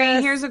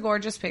memory. Here's a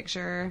gorgeous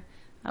picture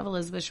of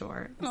Elizabeth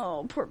Short.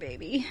 Oh, poor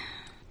baby.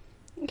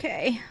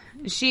 Okay.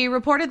 She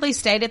reportedly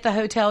stayed at the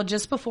hotel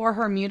just before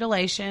her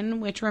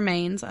mutilation, which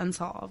remains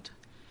unsolved.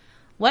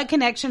 What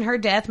connection her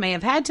death may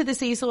have had to the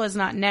Cecil is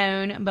not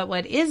known, but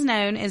what is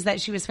known is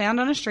that she was found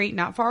on a street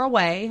not far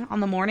away on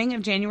the morning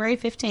of January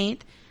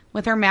 15th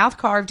with her mouth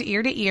carved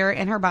ear to ear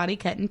and her body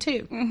cut in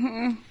two.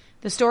 Mm-hmm.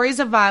 The stories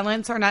of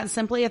violence are not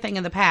simply a thing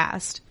of the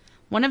past.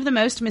 One of the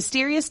most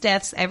mysterious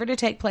deaths ever to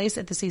take place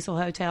at the Cecil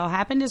Hotel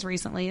happened as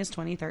recently as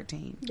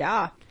 2013.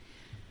 Yeah.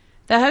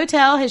 The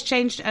hotel has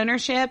changed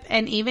ownership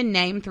and even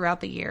name throughout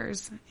the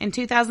years. In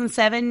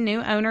 2007, new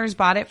owners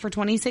bought it for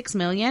 $26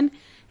 million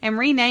and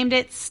renamed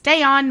it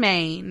Stay on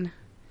Main.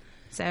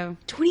 So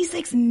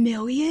 $26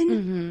 million?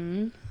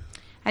 Mm-hmm.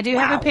 I do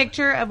have a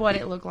picture of what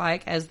it looked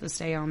like as the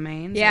Stay on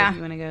Main. So if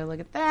you want to go look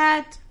at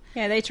that.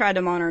 Yeah, they tried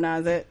to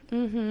modernize it.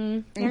 Mm-hmm.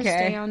 Okay.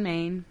 Stay on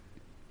Main.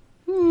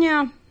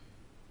 Yeah.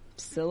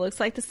 Still looks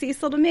like the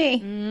Cecil to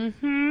me.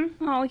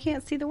 Mm-hmm. Oh, we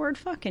can't see the word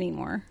fuck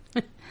anymore.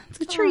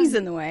 The tree's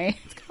in the way.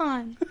 It's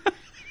gone.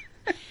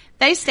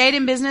 They stayed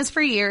in business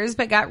for years,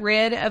 but got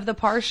rid of the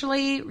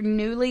partially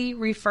newly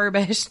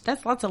refurbished.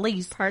 That's lots of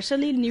leaves.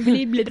 Partially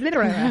newly.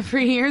 For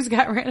years,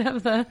 got rid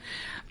of the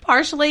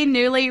partially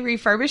newly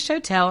refurbished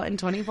hotel in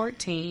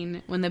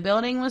 2014 when the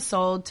building was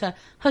sold to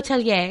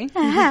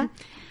hotelier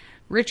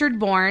Richard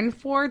Bourne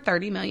for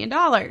 $30 million.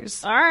 All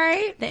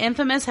right. The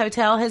infamous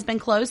hotel has been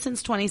closed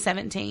since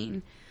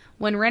 2017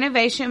 when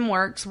renovation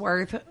works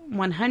worth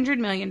 $100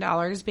 million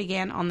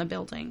began on the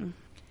building.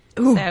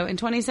 Ooh. So in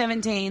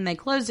 2017, they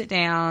closed it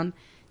down,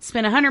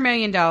 spent $100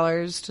 million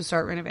to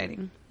start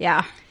renovating.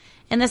 Yeah.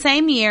 In the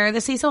same year,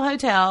 the Cecil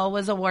Hotel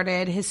was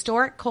awarded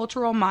Historic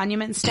Cultural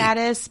Monument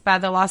status by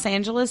the Los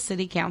Angeles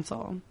City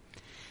Council.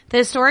 The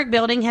historic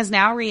building has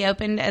now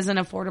reopened as an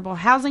affordable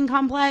housing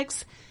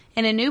complex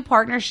in a new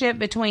partnership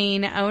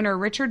between owner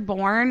Richard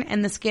Bourne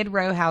and the Skid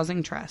Row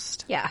Housing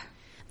Trust. Yeah.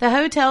 The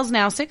hotel's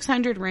now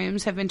 600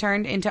 rooms have been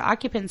turned into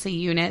occupancy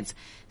units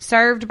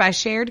served by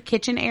shared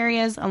kitchen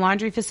areas, a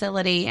laundry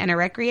facility, and a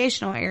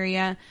recreational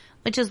area,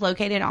 which is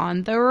located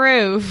on the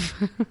roof.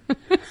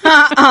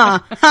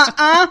 I'm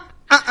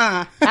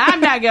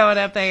not going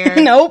up there.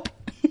 Nope.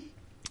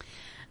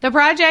 The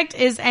project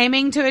is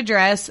aiming to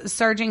address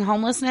surging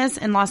homelessness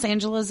in Los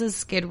Angeles'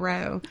 Skid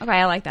Row. Okay,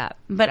 I like that.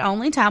 But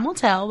only time will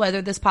tell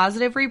whether this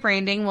positive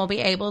rebranding will be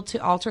able to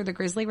alter the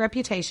grisly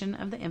reputation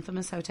of the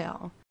infamous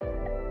hotel.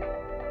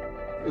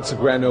 It's a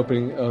grand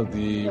opening of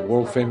the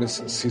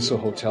world-famous Cecil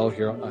Hotel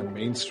here on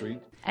Main Street.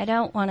 I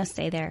don't want to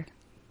stay there.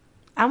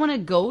 I want to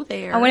go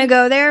there. I want to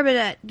go there,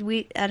 but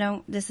I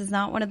don't. This is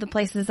not one of the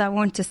places I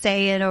want to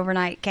stay in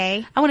overnight.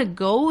 Okay. I want to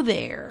go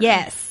there.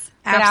 Yes,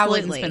 but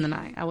absolutely.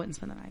 I wouldn't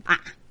spend the night.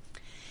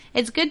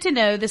 It's good to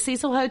know the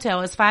Cecil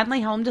Hotel is finally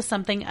home to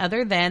something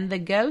other than the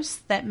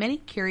ghosts that many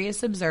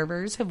curious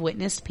observers have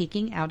witnessed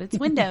peeking out its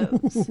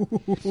windows.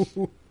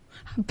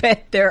 I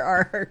bet there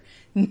are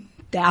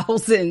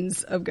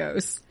thousands of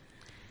ghosts.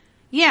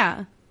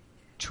 Yeah.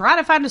 Try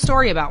to find a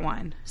story about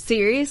one.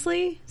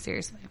 Seriously?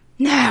 Seriously.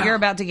 No. You're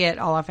about to get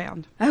all I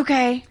found.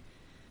 Okay.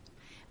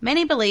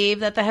 Many believe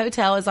that the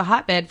hotel is a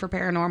hotbed for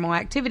paranormal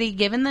activity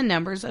given the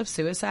numbers of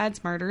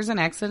suicides, murders, and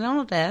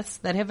accidental deaths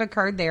that have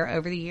occurred there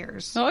over the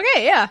years.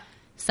 Okay, yeah.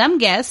 Some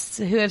guests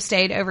who have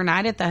stayed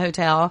overnight at the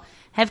hotel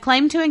have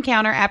claimed to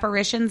encounter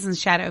apparitions and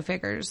shadow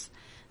figures.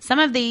 Some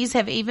of these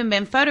have even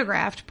been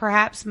photographed.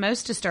 Perhaps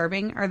most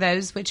disturbing are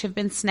those which have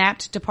been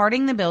snapped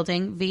departing the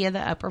building via the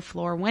upper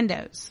floor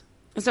windows.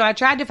 So I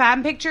tried to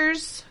find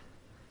pictures.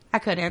 I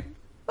couldn't.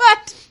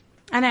 What?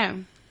 I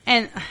know.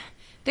 And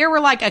there were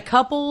like a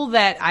couple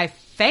that I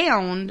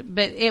found,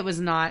 but it was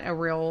not a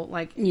real,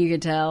 like... You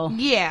could tell.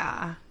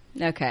 Yeah.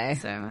 Okay.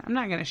 So I'm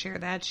not going to share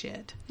that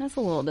shit. That's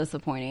a little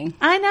disappointing.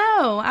 I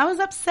know. I was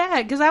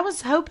upset because I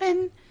was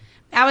hoping...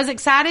 I was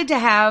excited to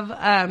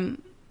have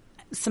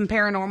some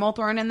paranormal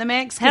thrown in the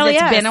mix because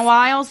it's been a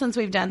while since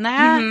we've done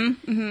that.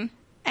 Mm-hmm. Mm-hmm.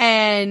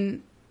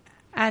 And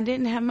I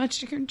didn't have much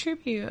to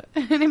contribute.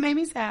 And it made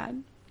me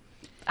sad.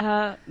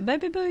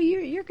 Baby Boo,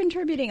 you're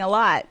contributing a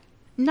lot.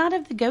 Not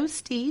of the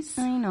ghosties.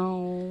 I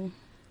know.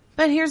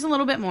 But here's a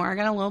little bit more. I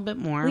got a little bit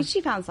more. At least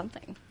she found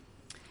something.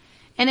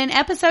 In an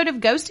episode of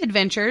Ghost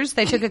Adventures,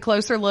 they took a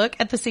closer look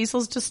at the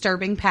Cecil's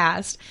disturbing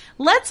past.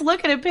 Let's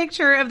look at a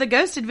picture of the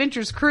Ghost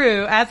Adventures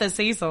crew at the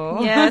Cecil.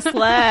 Yes,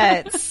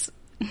 let's.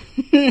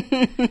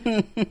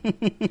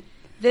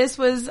 This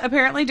was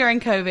apparently during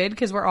COVID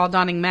because we're all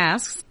donning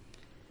masks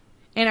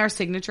in our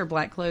signature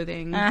black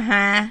clothing.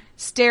 Uh-huh.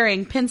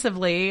 Staring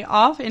pensively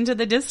off into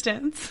the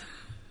distance.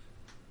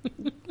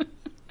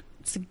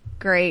 It's a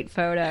great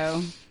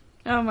photo.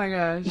 Oh my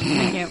gosh.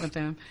 I can't with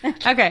them.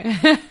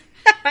 Okay.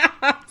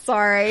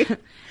 Sorry.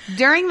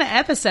 During the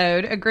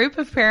episode, a group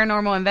of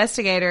paranormal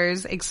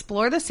investigators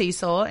explore the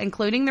Cecil,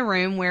 including the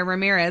room where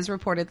Ramirez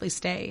reportedly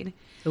stayed.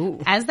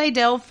 Ooh. As they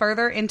delve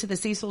further into the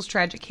Cecil's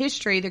tragic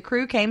history, the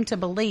crew came to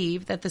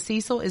believe that the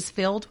Cecil is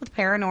filled with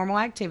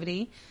paranormal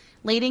activity,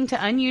 leading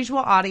to unusual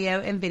audio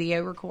and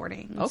video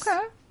recordings.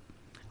 Okay.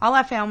 All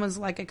I found was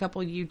like a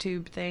couple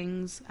YouTube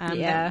things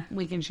that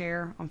we can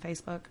share on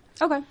Facebook.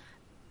 Okay.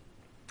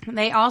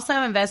 They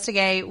also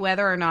investigate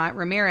whether or not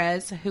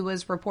Ramirez, who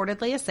was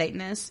reportedly a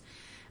Satanist,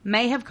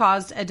 may have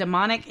caused a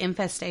demonic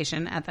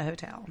infestation at the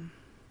hotel.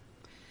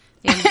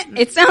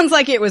 It sounds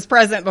like it was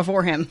present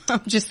before him.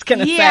 I'm just going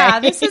to say.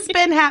 Yeah, this has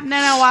been happening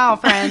a while,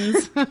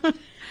 friends.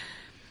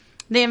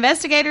 The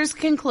investigators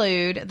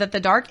conclude that the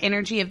dark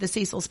energy of the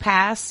Cecil's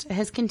past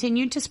has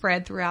continued to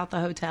spread throughout the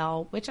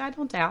hotel, which I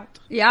don't doubt.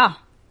 Yeah,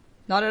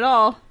 not at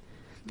all.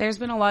 There's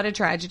been a lot of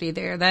tragedy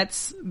there.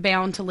 That's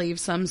bound to leave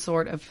some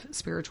sort of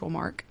spiritual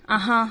mark.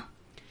 Uh-huh.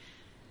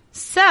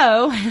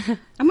 So,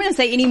 I'm going to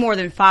say any more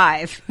than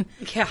 5.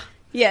 Yeah.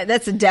 Yeah,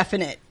 that's a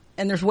definite.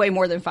 And there's way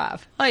more than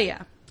 5. Oh,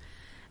 yeah.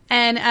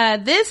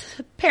 And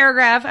this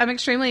paragraph I'm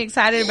extremely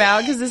excited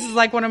about because this is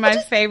like one of my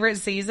favorite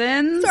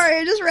seasons. Sorry,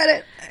 I just read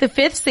it. The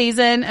 5th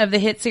season of the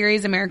hit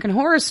series American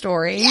Horror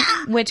Story,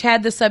 which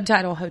had the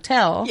subtitle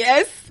Hotel,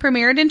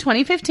 premiered in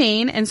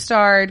 2015 and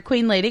starred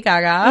Queen Lady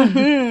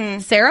Gaga,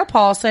 Sarah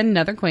Paulson,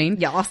 another queen,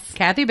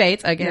 Kathy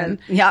Bates, again,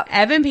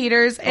 Evan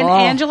Peters, and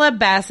Angela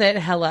Bassett,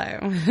 hello.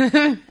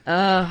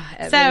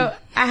 So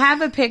I have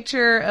a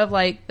picture of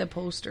like the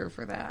poster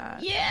for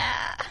that.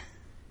 Yeah.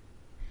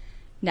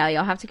 Now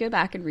y'all have to go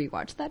back and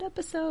rewatch that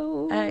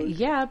episode.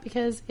 Yeah,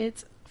 because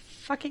it's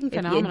fucking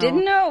phenomenal. If you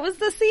didn't know it was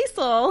the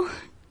Cecil.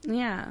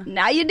 Yeah.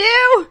 Now you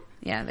do.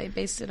 Yeah, they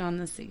based it on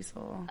the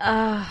Cecil.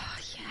 Oh,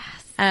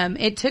 yes.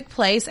 It took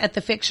place at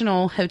the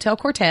fictional Hotel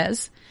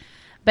Cortez,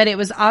 but it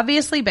was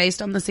obviously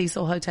based on the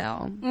Cecil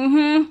Hotel.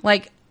 Mm-hmm.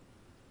 Like,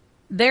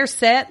 their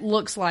set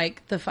looks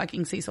like the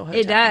fucking Cecil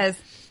Hotel. It does.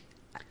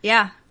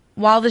 Yeah.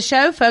 While the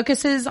show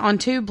focuses on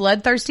 2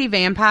 bloodthirsty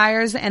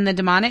vampires and the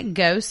demonic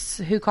ghosts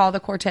who call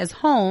the Cortez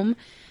home,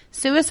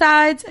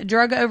 suicides,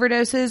 drug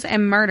overdoses,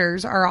 and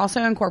murders are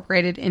also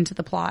incorporated into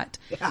the plot.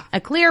 Yeah.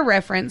 A clear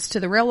reference to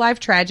the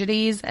real-life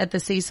tragedies at the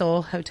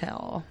Cecil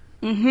Hotel.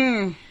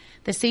 Mm-hmm.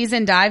 The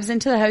season dives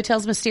into the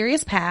hotel's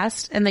mysterious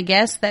past and the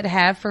guests that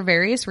have, for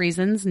various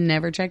reasons,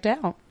 never checked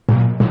out.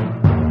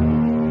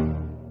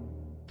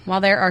 While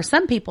there are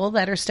some people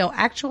that are still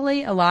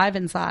actually alive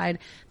inside,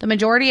 the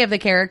majority of the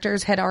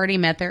characters had already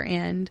met their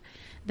end.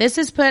 This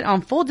is put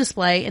on full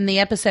display in the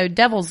episode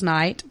Devil's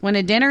Night, when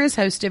a dinner is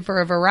hosted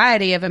for a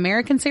variety of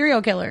American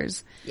serial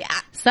killers. Yeah.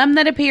 Some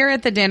that appear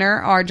at the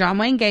dinner are John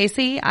Wayne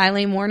Gacy,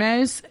 Eileen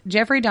Wuornos,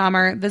 Jeffrey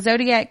Dahmer, the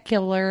Zodiac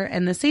Killer,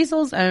 and the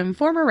Cecil's own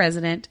former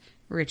resident,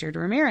 Richard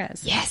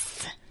Ramirez.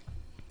 Yes.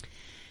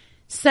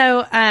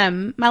 So,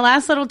 my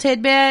last little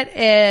tidbit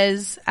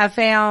is I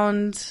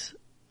found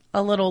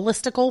a little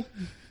listicle.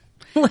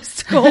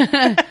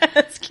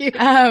 That's cute.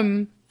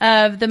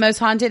 Of the most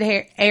haunted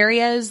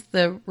areas,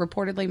 the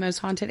reportedly most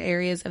haunted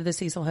areas of the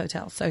Cecil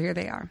Hotel. So here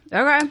they are.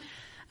 Okay.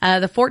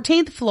 The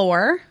 14th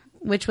floor,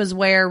 which was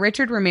where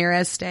Richard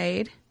Ramirez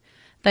stayed.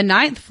 The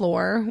 9th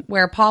floor,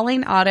 where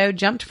Pauline Otto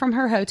jumped from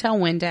her hotel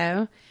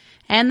window.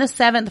 And the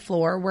 7th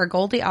floor, where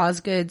Goldie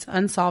Osgood's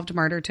unsolved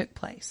murder took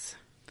place.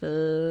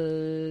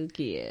 Fuck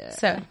yeah.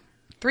 So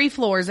 3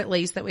 floors at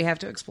least that we have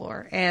to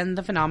explore. And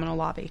the phenomenal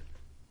lobby.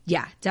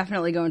 Yeah,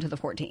 definitely going to the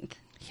 14th.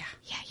 Yeah.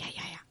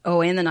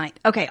 Oh, and the 9th.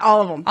 Okay,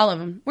 all of them. All of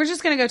them. We're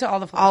just going to go to all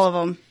the floors. All of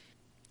them.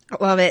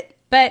 Love it.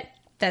 But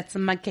that's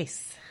my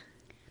case.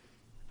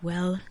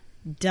 Well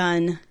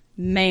done,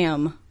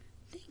 ma'am.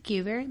 Thank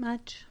you very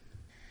much.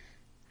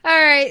 All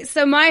right,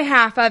 so my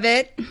half of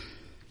it.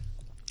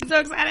 So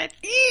excited.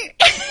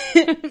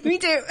 Me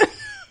too.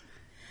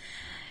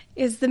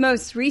 Is the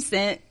most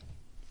recent.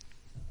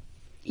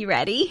 You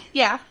ready?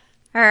 Yeah.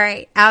 All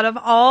right. Out of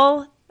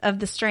all of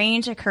the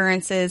strange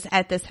occurrences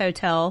at this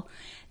hotel,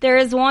 there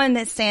is one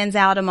that stands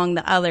out among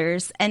the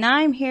others, and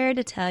I'm here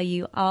to tell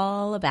you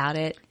all about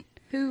it.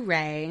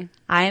 Hooray.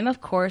 I am, of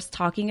course,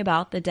 talking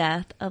about the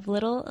death of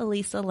little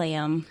Elisa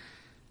Lam.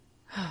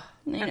 I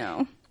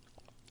know.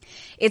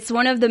 It's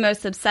one of the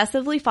most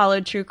obsessively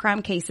followed true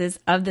crime cases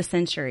of the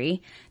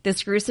century.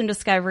 This gruesome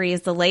discovery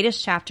is the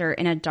latest chapter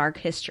in a dark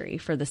history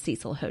for the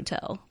Cecil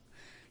Hotel.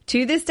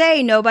 To this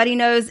day, nobody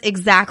knows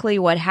exactly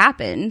what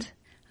happened.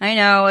 I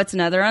know, it's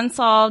another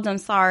unsolved, I'm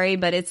sorry,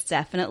 but it's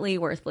definitely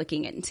worth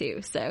looking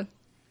into, so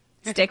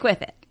stick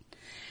with it.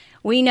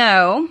 We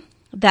know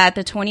that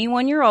the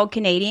 21-year-old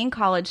Canadian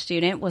college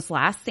student was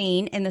last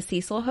seen in the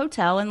Cecil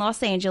Hotel in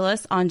Los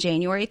Angeles on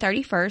January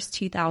 31st,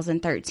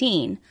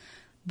 2013.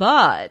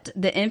 But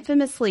the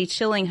infamously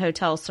chilling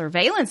hotel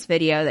surveillance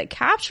video that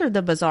captured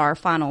the bizarre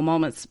final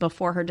moments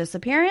before her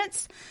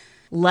disappearance,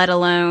 let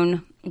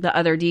alone the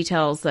other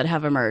details that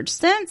have emerged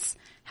since,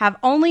 have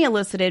only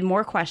elicited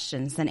more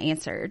questions than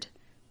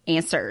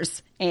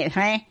answers.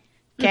 Okay?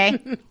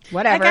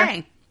 Whatever.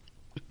 Okay.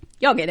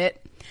 Y'all get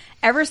it.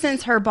 Ever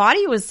since her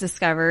body was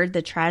discovered,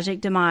 the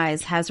tragic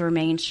demise has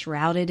remained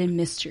shrouded in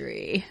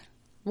mystery.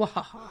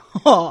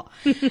 Wow.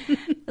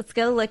 Let's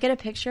go look at a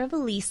picture of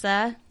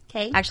Elisa.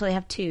 Okay. Actually, I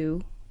have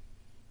 2.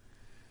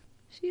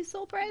 She's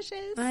so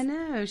precious. I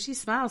know. She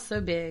smiles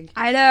so big.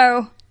 I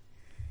know.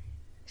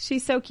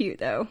 She's so cute,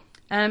 though.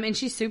 And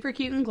she's super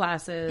cute in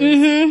glasses.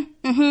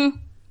 Mm-hmm. Mm-hmm.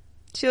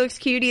 She looks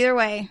cute either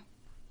way.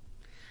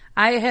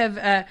 I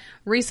have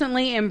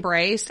recently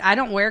embraced, I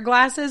don't wear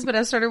glasses, but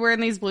I started wearing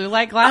these blue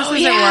light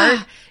glasses at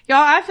work. Y'all,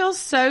 I feel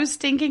so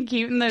stinking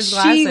cute in those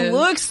glasses. She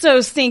looks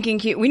so stinking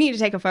cute. We need to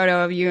take a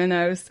photo of you in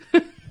those.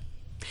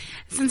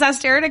 Since I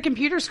stare at a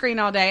computer screen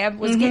all day, I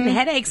was getting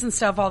headaches and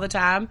stuff all the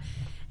time.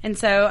 And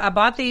so I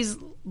bought these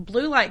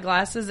blue light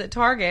glasses at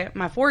Target.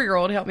 My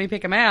 4-year-old helped me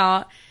pick them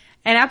out.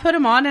 And I put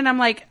them on and I'm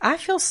like, I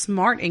feel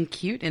smart and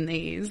cute in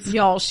these.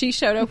 Y'all, she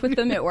showed up with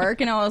them at work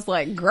and I was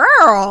like,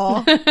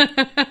 girl,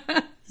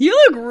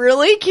 you look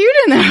really cute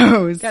in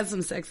those. Got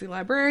some sexy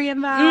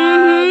librarian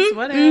vibes.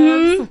 What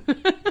else?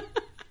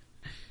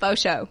 Faux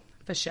show.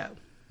 For show.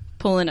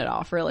 Pulling it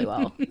off really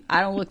well.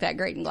 I don't look that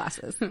great in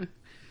glasses.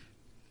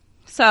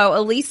 So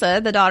Elisa,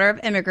 the daughter of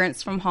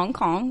immigrants from Hong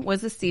Kong,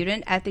 was a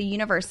student at the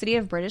University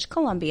of British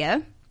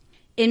Columbia.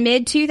 In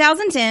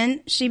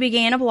mid-2010, she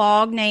began a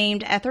blog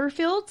named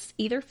Etherfields,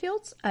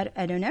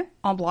 I don't know,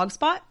 on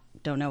Blogspot.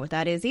 Don't know what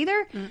that is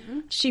either.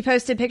 She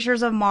posted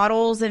pictures of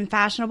models in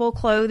fashionable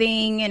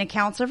clothing and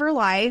accounts of her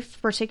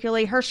life,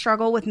 particularly her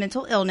struggle with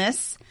mental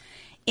illness.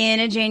 In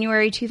a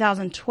January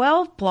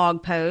 2012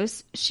 blog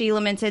post, she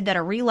lamented that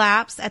a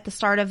relapse at the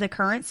start of the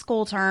current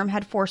school term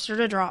had forced her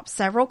to drop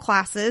several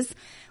classes,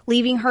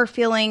 leaving her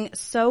feeling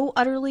so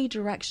utterly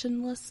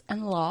directionless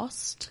and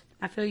lost.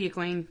 I feel you,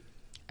 Queen.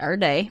 Our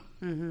day.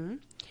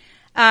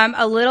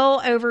 A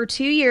little over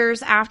 2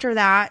 years after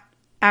that,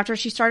 after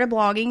she started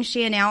blogging,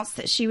 she announced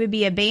that she would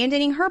be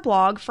abandoning her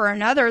blog for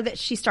another that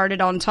she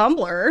started on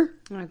Tumblr.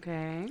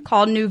 Okay.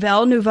 Called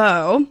Nouvelle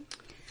Nouveau.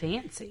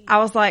 Fancy. I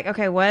was like,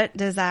 okay, what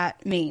does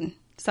that mean?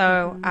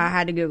 So I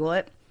had to Google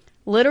it.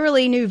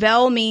 Literally,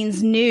 nouvelle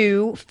means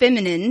new,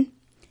 feminine,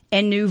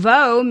 and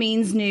nouveau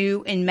means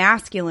new in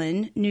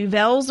masculine.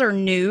 Nouvelles are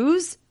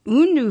news.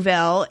 Une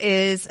nouvelle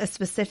is a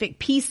specific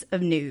piece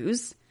of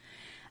news.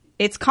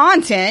 Its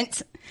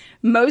content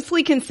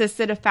mostly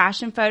consisted of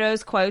fashion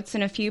photos, quotes,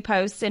 and a few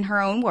posts in her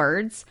own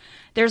words.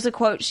 There's a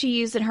quote she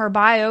used in her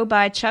bio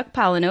by Chuck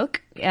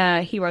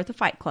Palahniuk. He wrote The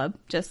Fight Club,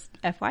 just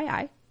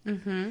FYI.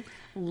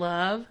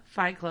 Love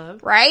Fight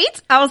Club.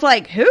 Right? I was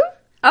like, who?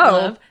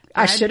 Oh,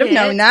 I should have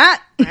known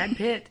that. Brad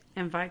Pitt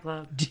and Fight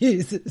Club.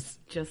 Jesus.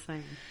 Just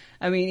saying.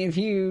 I mean, if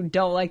you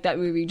don't like that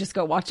movie, just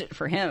go watch it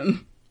for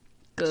him.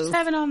 Just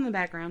have it on in the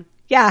background.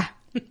 Yeah.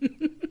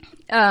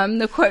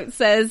 The quote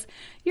says,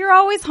 "You're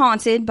always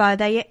haunted by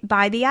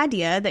the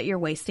idea that you're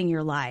wasting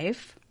your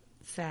life."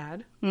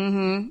 Sad.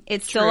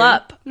 It's still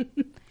up.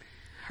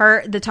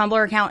 The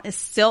Tumblr account is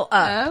still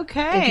up.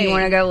 Okay. If you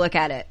want to go look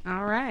at it.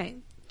 All right.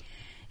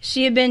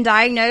 She had been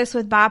diagnosed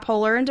with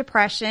bipolar and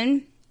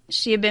depression.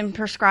 She had been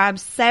prescribed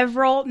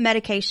several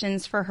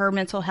medications for her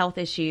mental health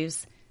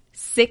issues.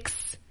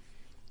 6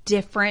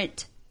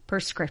 different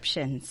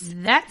prescriptions.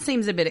 That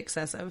seems a bit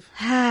excessive.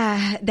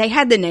 They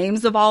had the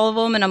names of all of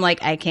them, and I'm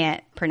like, I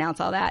can't pronounce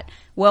all that.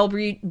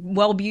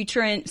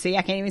 Wellbutrin. See,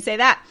 I can't even say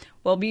that.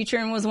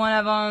 Wellbutrin was one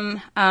of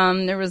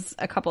them. There was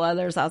a couple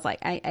others. I was like,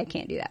 I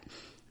can't do that.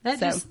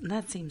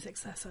 That seems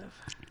excessive.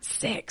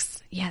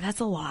 6. Yeah, that's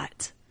a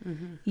lot.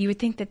 You would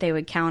think that they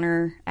would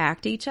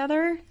counteract each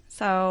other,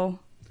 so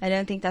I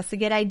don't think that's a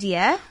good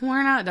idea.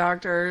 We're not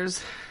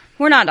doctors.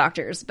 We're not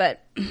doctors,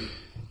 but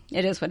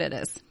it is what it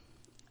is.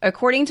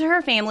 According to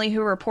her family, who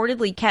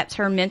reportedly kept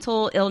her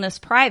mental illness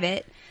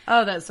private.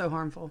 Oh, that's so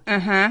harmful.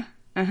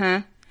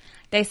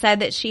 They said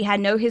that she had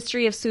no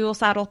history of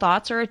suicidal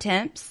thoughts or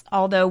attempts,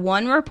 although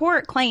one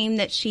report claimed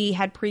that she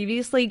had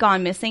previously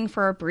gone missing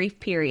for a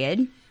brief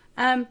period.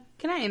 Can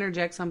I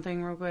interject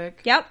something real quick?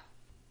 Yep.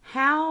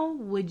 How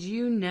would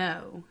you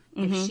know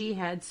if she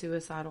had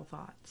suicidal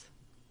thoughts?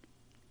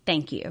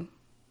 Thank you.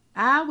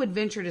 I would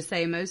venture to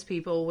say most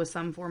people with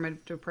some form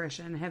of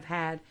depression have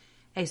had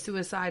a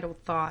suicidal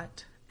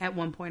thought at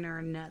one point or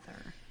another.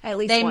 At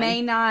least they one.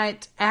 may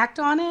not act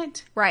on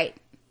it, Right.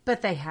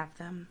 but they have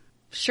them.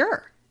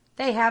 Sure.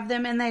 They have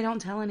them and they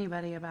don't tell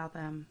anybody about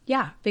them.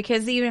 Yeah,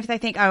 because even if they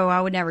think, oh, I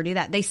would never do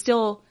that, they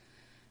still,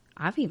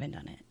 I've even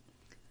done it.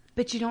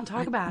 But you don't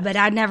talk about it. But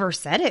I never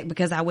said it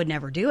because I would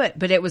never do it,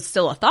 but it was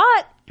still a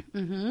thought.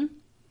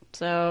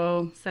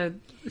 So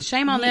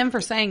shame on them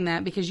for saying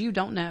that because you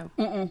don't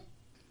know.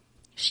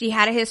 She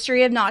had a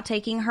history of not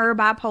taking her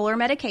bipolar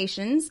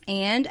medications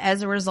and,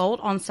 as a result,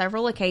 on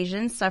several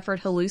occasions suffered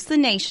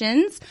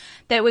hallucinations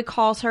that would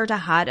cause her to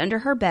hide under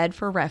her bed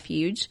for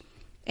refuge.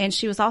 And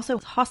she was also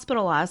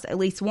hospitalized at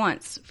least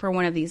once for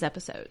one of these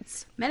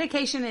episodes.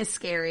 Medication is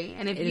scary.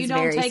 And if It you is don't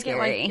very take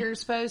scary. it like you're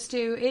supposed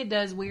to, it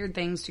does weird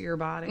things to your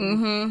body.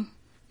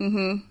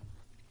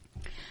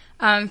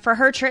 For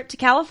her trip to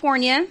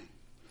California,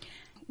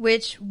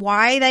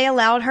 why they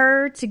allowed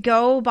her to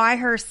go by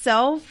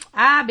herself,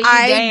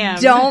 I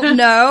don't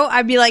know.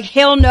 I'd be like,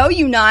 hell no,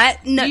 you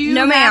not. No, you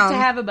no, have ma'am. to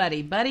have a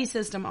buddy. Buddy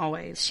system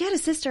always. She had a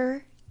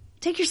sister.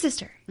 Take your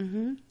sister.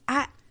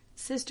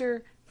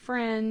 Sister,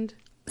 friend,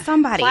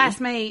 Somebody.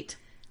 classmate.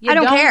 I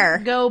don't care.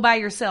 Go by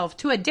yourself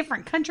to a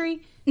different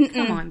country.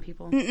 Come on,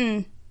 people.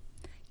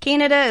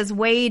 Canada is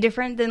way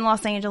different than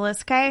Los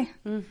Angeles, okay?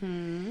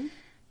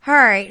 All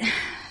right.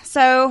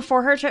 So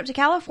for her trip to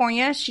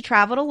California, she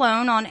traveled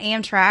alone on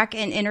Amtrak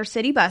and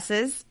intercity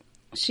buses.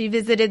 She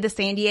visited the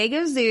San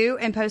Diego Zoo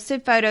and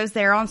posted photos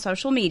there on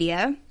social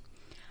media.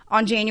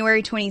 On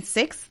January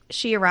 26th,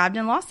 she arrived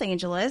in Los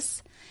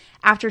Angeles.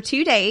 After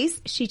 2 days,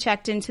 she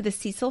checked into the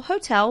Cecil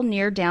Hotel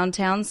near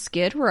downtown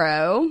Skid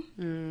Row.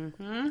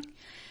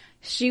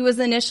 She was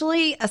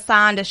initially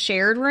assigned a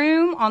shared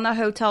room on the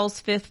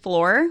hotel's 5th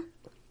floor.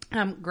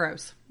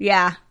 Gross.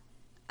 Yeah.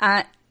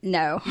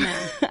 No.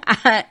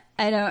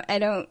 I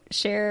don't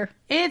share.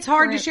 It's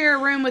hard to share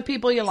a room with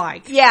people you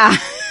like. Yeah.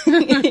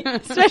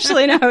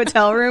 Especially in a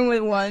hotel room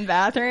with one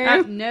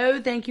bathroom.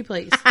 No, thank you,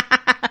 please.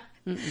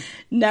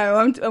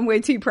 No, I'm way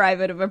too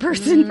private of a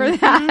person for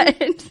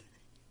that.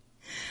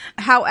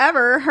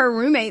 However, her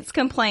roommates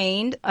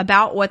complained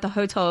about what the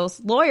hotel's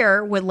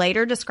lawyer would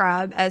later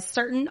describe as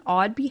certain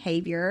odd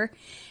behavior,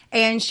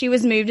 and she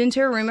was moved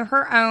into a room of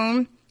her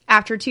own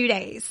after 2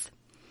 days.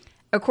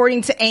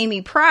 According to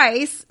Amy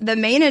Price, the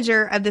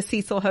manager of the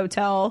Cecil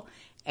Hotel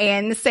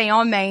and the Stay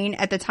on Main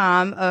at the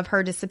time of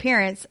her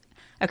disappearance.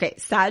 Okay,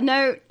 side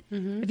note,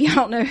 if you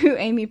don't know who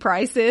Amy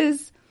Price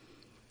is,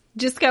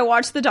 just go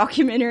watch the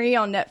documentary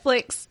on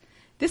Netflix.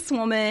 This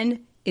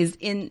woman is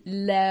in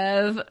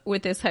love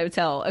with this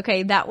hotel.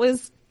 Okay, that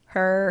was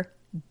her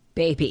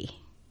baby.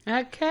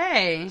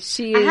 Okay.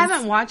 I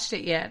haven't watched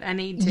it yet. I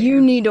need to.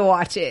 You need to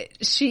watch it.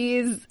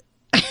 She's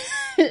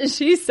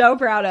so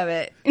proud of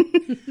it.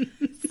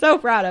 So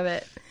proud of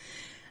it.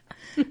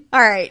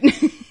 All right.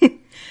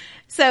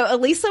 So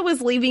Elisa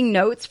was leaving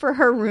notes for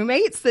her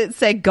roommates that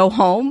said go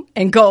home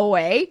and go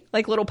away,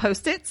 like little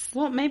Post-its.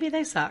 Well, maybe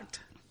they sucked.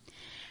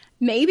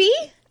 Maybe.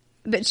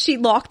 But she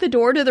locked the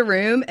door to the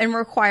room and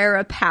require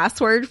a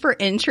password for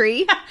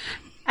entry.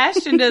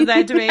 Ashton does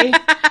that to me.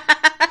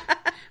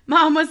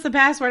 Mom, what's the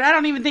password? I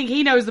don't even think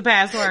he knows the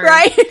password.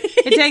 Right?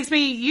 It takes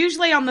me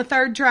usually on the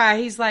third try.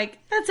 He's like,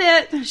 that's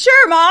it.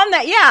 Sure, Mom.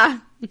 Yeah.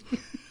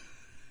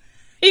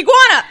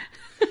 Iguana.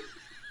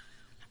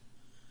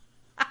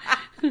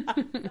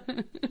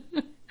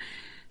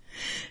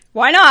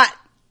 Why not?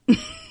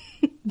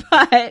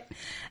 But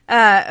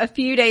a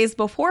few days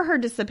before her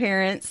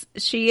disappearance,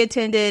 she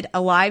attended a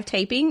live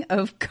taping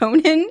of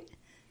Conan.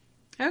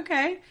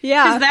 Okay.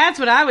 Yeah. Because that's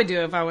what I would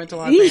do if I went to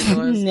Los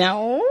Angeles.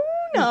 No,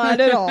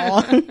 not at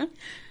all.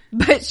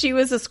 But she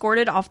was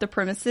escorted off the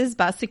premises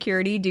by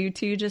security due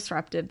to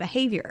disruptive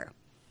behavior.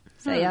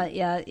 So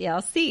yeah,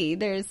 see,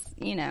 there's,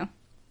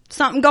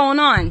 something going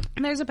on.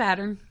 There's a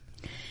pattern.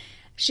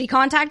 She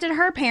contacted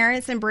her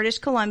parents in British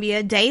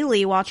Columbia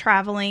daily while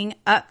traveling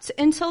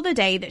until the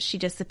day that she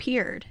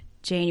disappeared,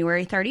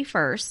 January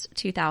 31st,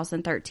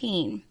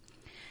 2013.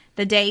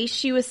 The day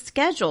she was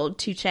scheduled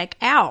to check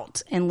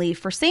out and leave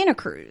for Santa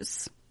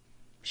Cruz.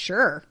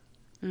 Sure.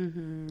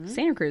 Mm-hmm.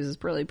 Santa Cruz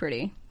is really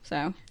pretty,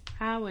 so.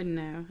 I wouldn't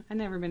know. I've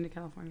never been to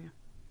California.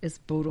 It's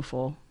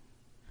beautiful.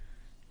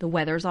 The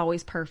weather's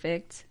always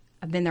perfect.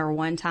 I've been there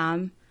one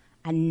time.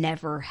 I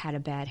never had a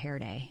bad hair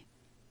day.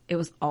 It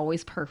was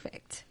always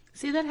perfect.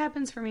 See, that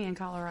happens for me in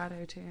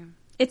Colorado, too.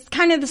 It's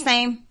kind of the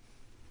same.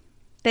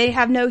 They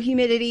have no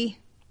humidity.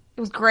 It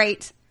was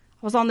great.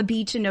 I was on the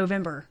beach in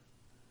November.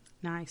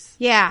 Nice.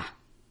 Yeah.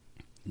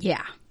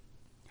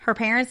 Her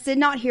parents did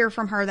not hear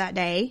from her that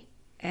day,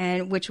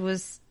 which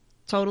was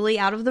totally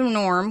out of the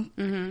norm.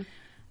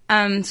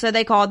 Mm-hmm. So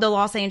they called the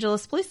Los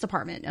Angeles Police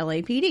Department,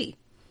 LAPD.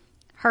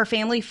 Her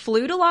family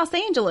flew to Los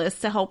Angeles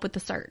to help with the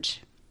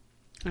search.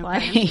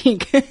 Okay.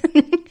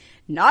 Like,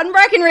 not in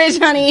Breckenridge,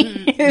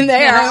 honey.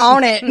 They are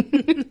on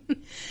it.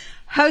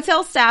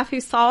 Hotel staff who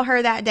saw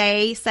her that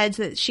day said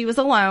that she was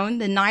alone.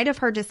 The night of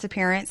her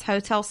disappearance,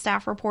 hotel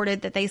staff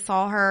reported that they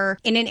saw her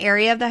in an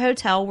area of the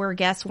hotel where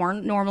guests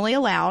weren't normally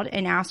allowed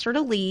and asked her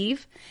to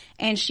leave,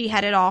 and she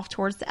headed off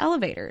towards the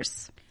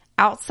elevators.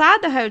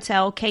 Outside the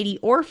hotel, Katie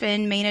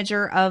Orphan,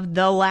 manager of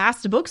The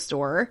Last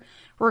Bookstore,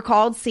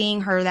 recalled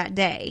seeing her that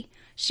day.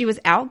 She was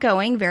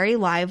outgoing, very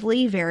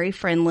lively, very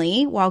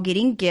friendly, while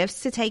getting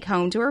gifts to take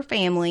home to her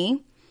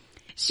family.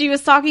 She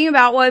was talking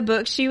about what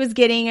books she was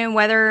getting and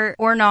whether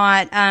or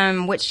not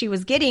what she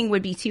was getting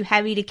would be too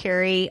heavy to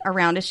carry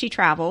around as she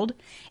traveled.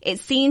 It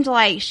seemed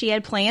like she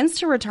had plans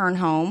to return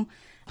home,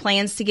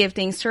 plans to give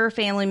things to her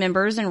family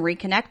members and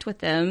reconnect with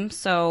them.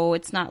 So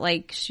it's not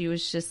like she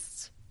was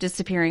just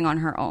disappearing on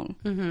her own.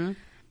 Mm-hmm.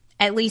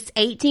 At least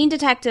 18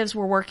 detectives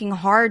were working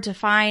hard to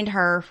find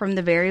her from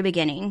the very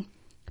beginning.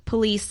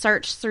 Police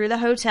searched through the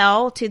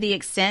hotel to the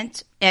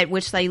extent at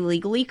which they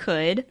legally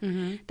could.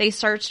 Mm-hmm. They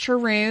searched her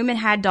room and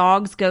had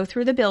dogs go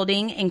through the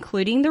building,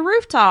 including the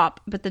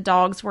rooftop, but the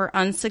dogs were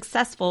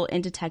unsuccessful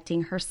in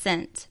detecting her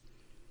scent.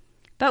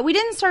 But we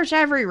didn't search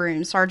every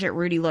room, Sergeant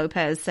Rudy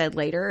Lopez said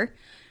later.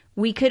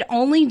 We could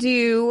only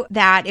do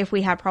that if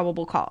we had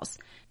probable cause.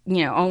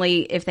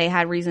 Only if they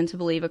had reason to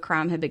believe a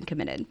crime had been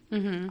committed.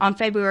 Mm-hmm. On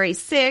February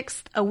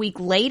 6th, a week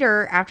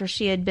later after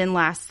she had been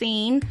last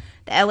seen,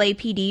 the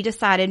LAPD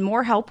decided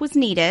more help was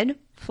needed.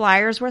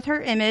 Flyers with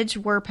her image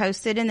were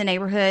posted in the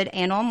neighborhood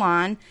and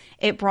online.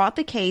 It brought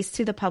the case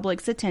to the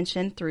public's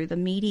attention through the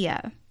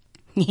media.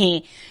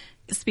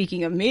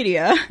 Speaking of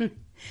media,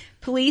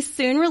 police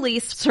soon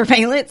released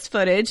surveillance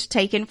footage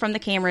taken from the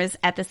cameras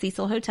at the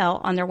Cecil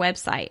Hotel on their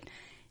website.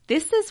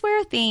 This is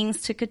where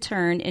things took a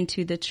turn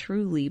into the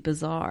truly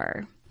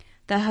bizarre.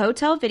 The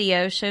hotel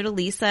video showed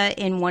Elisa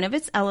in one of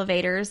its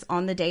elevators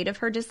on the date of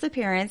her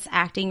disappearance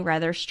acting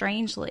rather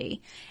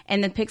strangely.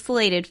 In the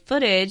pixelated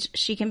footage,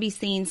 she can be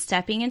seen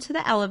stepping into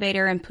the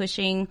elevator and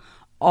pushing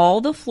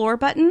all the floor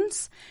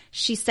buttons.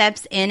 She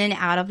steps in and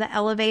out of the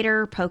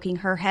elevator, poking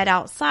her head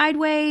out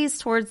sideways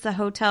towards the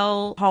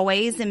hotel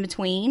hallways in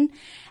between.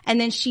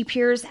 And then she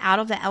peers out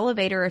of the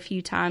elevator a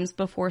few times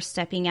before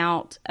stepping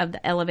out of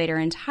the elevator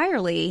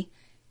entirely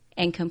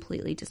and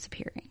completely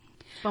disappearing.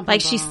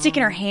 Like she's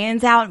sticking her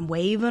hands out and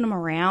waving them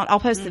around. I'll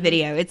post the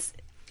video.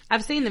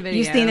 I've seen the video.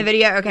 You've seen the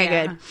video? Okay,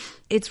 Yeah. good.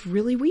 It's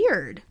really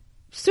weird.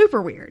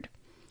 Super weird.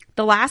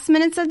 The last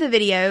minutes of the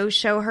video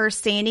show her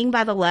standing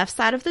by the left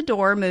side of the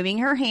door, moving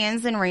her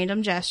hands in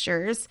random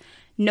gestures.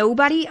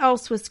 Nobody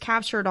else was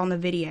captured on the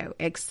video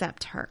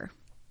except her.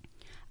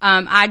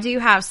 I do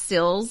have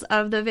stills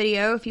of the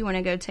video if you want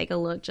to go take a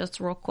look just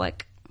real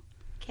quick.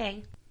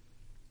 Okay.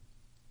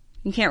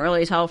 You can't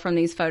really tell from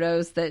these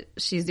photos that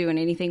she's doing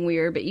anything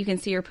weird, but you can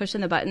see her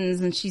pushing the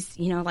buttons and she's,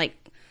 like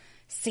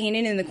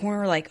standing in the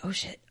corner like, oh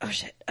shit, oh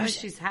shit, oh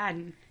shit. She's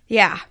hiding.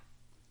 Yeah.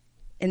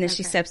 And then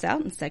she steps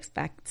out and steps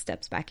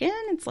back in.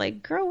 It's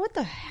like, girl, what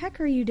the heck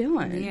are you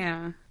doing?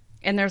 Yeah.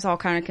 And there's all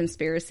kind of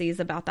conspiracies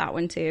about that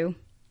one too.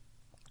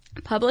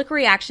 Public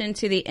reaction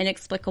to the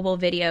inexplicable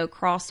video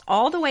crossed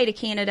all the way to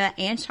Canada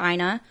and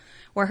China,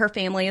 where her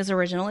family is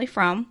originally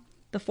from.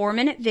 The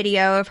 4-minute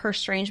video of her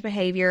strange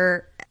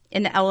behavior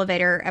in the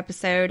elevator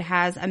episode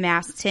has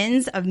amassed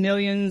tens of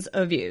millions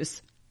of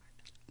views.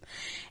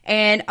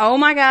 And oh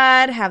my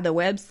God, have the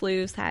web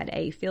sleuths had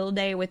a field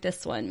day with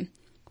this one.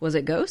 Was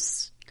it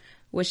ghosts?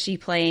 Was she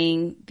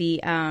playing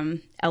the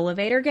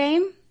elevator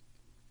game?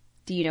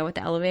 Do you know what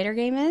the elevator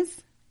game is?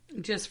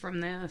 Just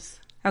from this.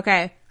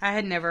 Okay. I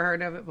had never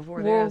heard of it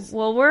before this.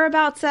 Well, we're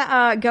about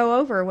to go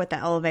over what the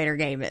elevator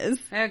game is.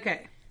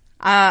 Okay.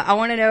 I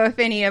want to know if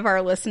any of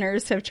our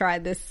listeners have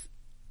tried this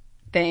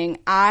thing.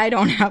 I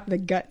don't have the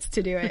guts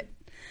to do it.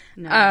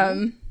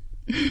 No.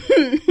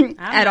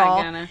 At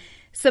all. Gonna.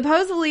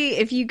 Supposedly,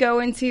 if you go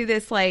into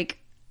this, like,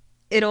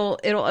 it'll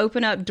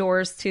open up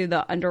doors to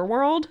the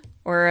underworld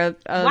or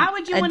Why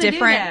would you a want to do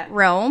different that?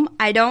 realm.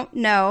 I don't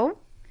know.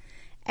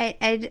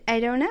 I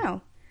don't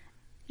know.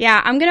 Yeah,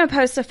 I'm going to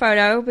post a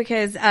photo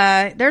because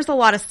there's a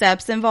lot of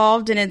steps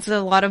involved and it's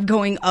a lot of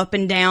going up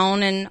and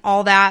down and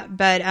all that.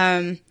 But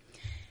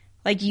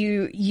like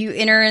you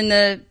enter in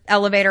the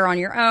elevator on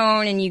your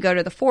own and you go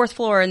to the 4th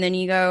floor and then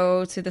you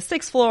go to the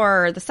 6th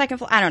floor or the 2nd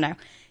floor. I don't know.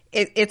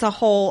 It's a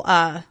whole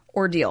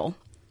ordeal.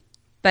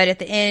 But at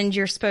the end,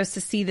 you're supposed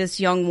to see this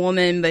young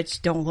woman, but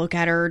don't look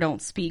at her,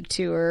 don't speak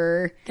to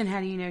her. Then how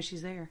do you know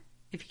she's there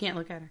if you can't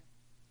look at her?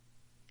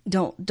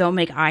 Don't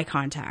make eye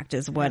contact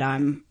is what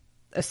I'm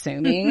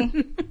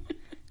assuming.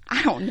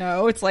 I don't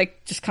know. It's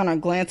like just kind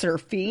of glance at her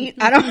feet.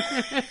 I don't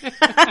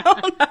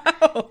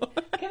know.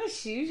 What kind of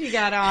shoes you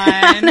got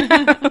on?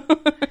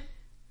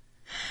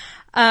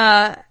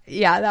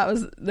 Yeah, that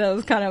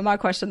was kind of my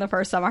question the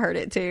first time I heard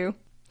it too.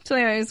 So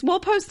anyways, we'll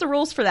post the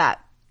rules for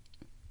that.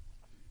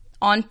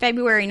 On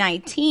February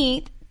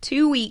 19th,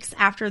 2 weeks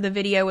after the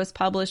video was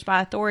published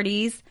by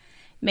authorities,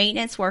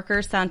 maintenance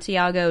worker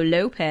Santiago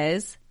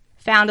Lopez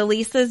found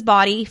Elisa's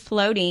body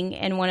floating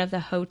in one of the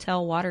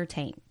hotel water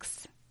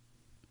tanks.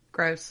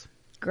 Gross.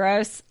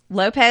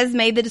 Lopez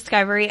made the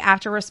discovery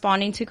after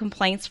responding to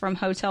complaints from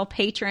hotel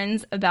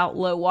patrons about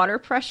low water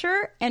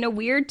pressure and a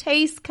weird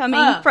taste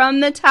coming from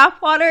the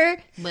tap water.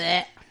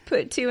 Blech.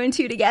 Put 2 and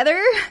 2 together,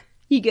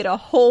 you get a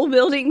whole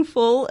building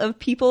full of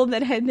people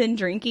that had been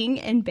drinking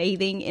and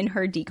bathing in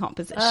her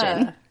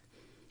decomposition.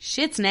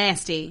 Shit's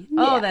nasty.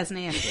 Oh, that's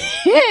nasty.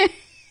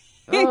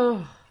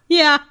 Oh.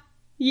 Yeah.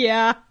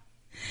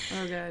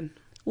 Oh, good.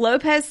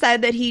 Lopez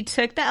said that he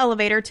took the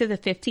elevator to the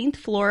 15th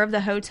floor of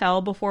the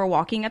hotel before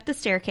walking up the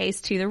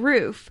staircase to the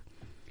roof.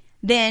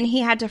 Then he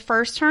had to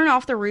first turn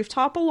off the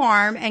rooftop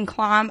alarm and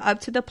climb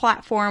up to the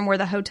platform where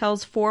the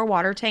hotel's 4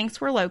 water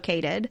tanks were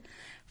located.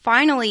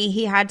 Finally,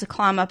 he had to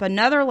climb up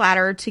another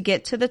ladder to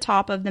get to the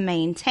top of the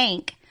main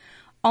tank.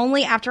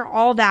 Only after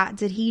all that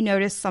did he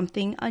notice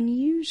something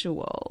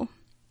unusual.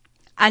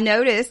 I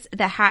noticed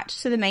the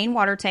hatch to the main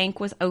water tank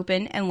was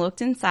open and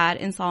looked inside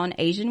and saw an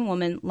Asian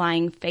woman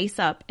lying face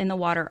up in the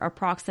water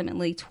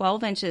approximately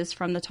 12 inches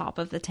from the top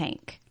of the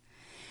tank.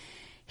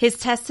 His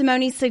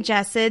testimony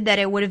suggested that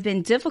it would have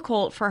been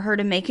difficult for her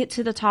to make it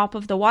to the top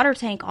of the water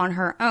tank on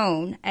her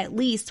own, at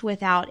least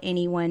without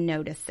anyone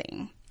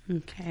noticing.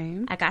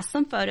 Okay. I got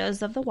some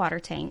photos of the water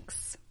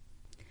tanks.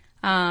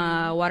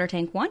 Water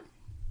tank 1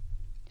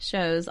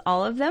 shows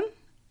all of them.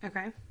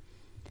 Okay.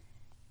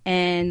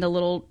 And the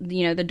little,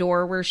 the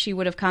door where she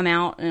would have come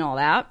out and all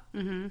that.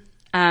 Mm-hmm.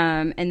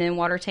 And then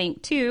water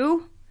tank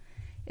 2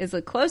 is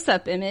a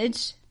close-up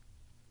image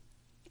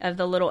of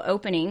the little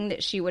opening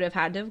that she would have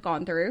had to have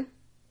gone through.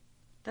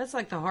 That's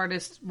like the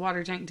hardest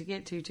water tank to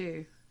get to,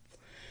 too.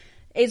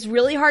 It's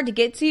really hard to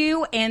get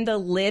to, and the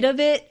lid of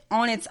it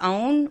on its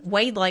own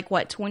weighed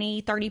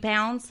 20, 30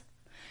 pounds.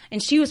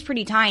 And she was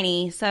pretty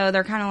tiny, so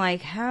they're kind of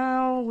like,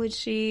 how would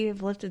she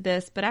have lifted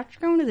this? But after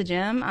going to the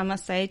gym, I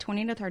must say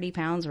 20 to 30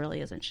 pounds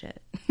really isn't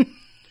shit.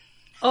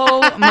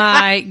 Oh,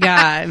 my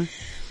God.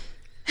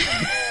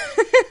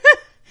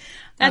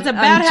 That's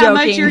about how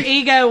much your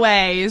ego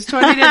weighs,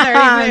 20 to 30 pounds.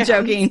 I'm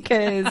joking,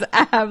 because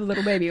I have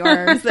little baby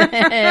arms,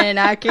 and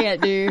I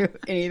can't do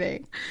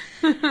anything.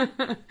 But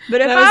if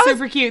that was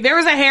super cute. There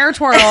was a hair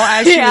twirl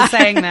as she was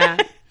saying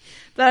that.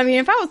 But I mean,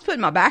 if I was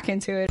putting my back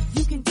into it,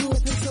 you can do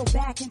it, put your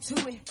back into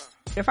it.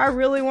 If I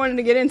really wanted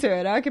to get into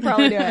it, I could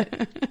probably do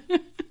it.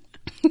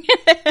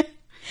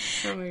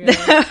 Oh my God.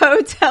 The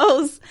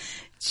hotel's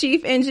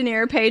chief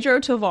engineer, Pedro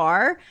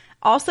Tovar,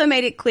 Also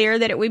made it clear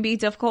that it would be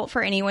difficult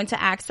for anyone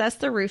to access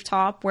the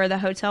rooftop where the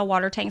hotel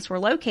water tanks were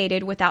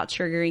located without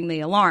triggering the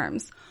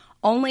alarms.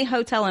 Only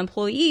hotel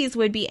employees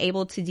would be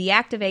able to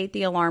deactivate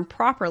the alarm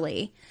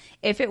properly.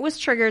 If it was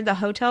triggered, the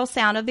hotel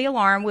sound of the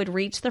alarm would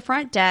reach the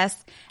front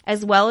desk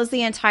as well as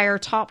the entire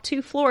top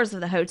 2 floors of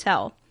the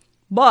hotel.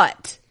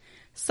 But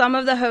some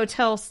of the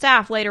hotel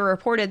staff later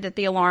reported that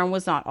the alarm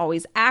was not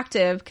always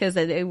active because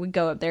it would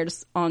go up there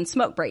on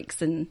smoke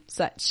breaks and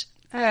such.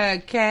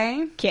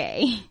 Okay.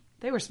 Okay.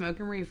 They were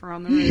smoking reefer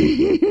on the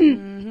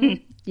roof.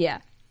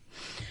 Yeah.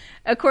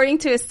 According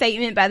to a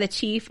statement by the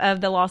chief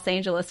of the Los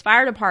Angeles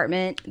Fire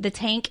Department, the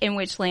tank in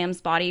which Lamb's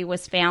body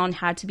was found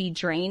had to be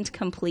drained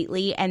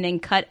completely and then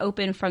cut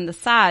open from the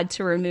side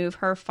to remove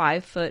her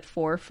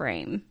 5'4"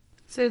 frame.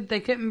 So they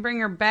couldn't bring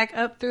her back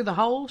up through the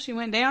hole she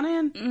went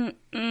down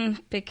in?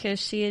 Because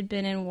she had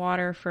been in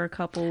water for a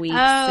couple weeks.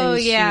 Oh,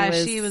 and yeah.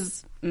 She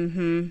was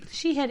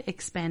She had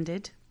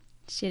expanded.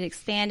 She had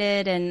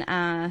expanded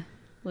and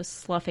was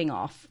sloughing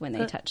off when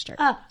they touched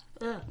her.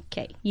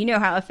 Okay. You know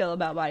how I feel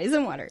about bodies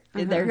in water.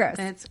 They're gross.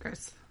 It's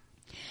gross.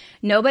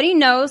 Nobody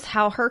knows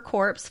how her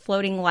corpse,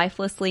 floating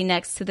lifelessly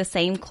next to the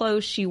same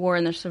clothes she wore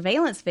in the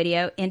surveillance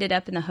video, ended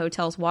up in the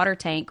hotel's water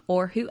tank,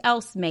 or who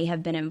else may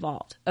have been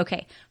involved.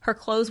 Okay. Her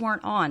clothes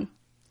weren't on.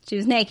 She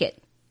was naked.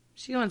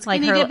 She went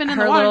skinny like dipping in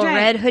her the water little tank.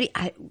 red hoodie.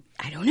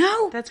 I don't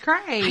know. That's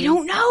crazy. I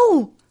don't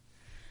know.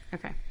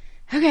 Okay.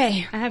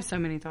 I have so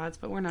many thoughts,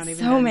 but we're not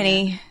even so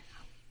many.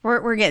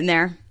 We're getting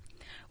there.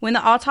 When the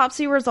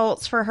autopsy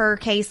results for her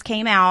case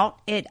came out,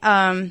 it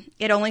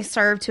only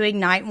served to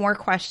ignite more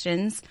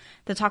questions.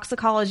 The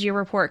toxicology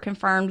report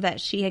confirmed that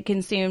she had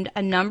consumed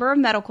a number of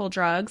medical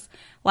drugs,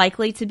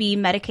 likely to be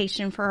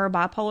medication for her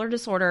bipolar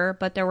disorder,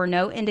 but there were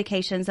no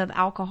indications of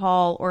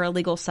alcohol or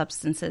illegal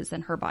substances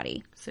in her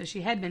body. So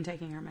she had been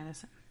taking her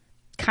medicine.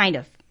 Kind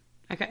of.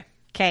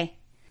 Okay.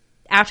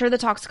 After the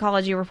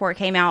toxicology report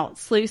came out,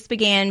 sleuths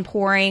began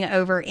poring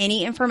over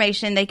any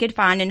information they could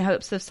find in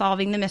hopes of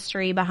solving the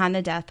mystery behind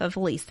the death of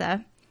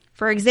Lisa.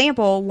 For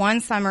example,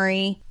 one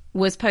summary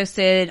was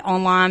posted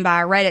online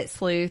by a Reddit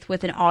sleuth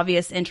with an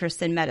obvious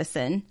interest in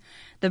medicine.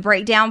 The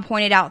breakdown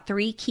pointed out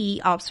 3 key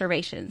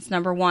observations.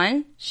 Number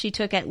 1, she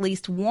took at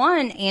least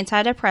 1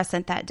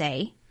 antidepressant that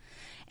day,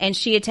 and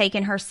she had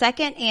taken her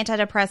second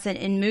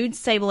antidepressant and mood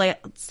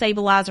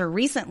stabilizer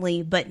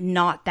recently, but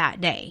not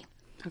that day.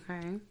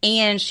 Okay.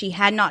 And she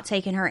had not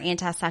taken her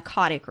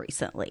antipsychotic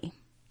recently.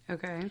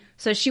 Okay.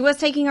 So she was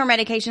taking her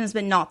medications,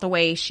 but not the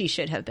way she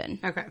should have been.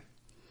 Okay.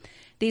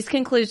 These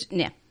conclusions...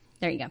 Yeah,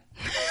 there you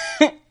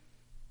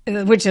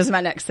go. Which is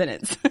my next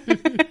sentence.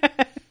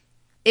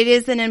 It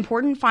is an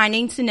important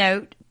finding to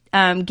note,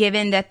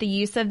 given that the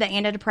use of the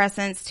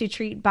antidepressants to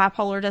treat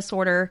bipolar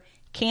disorder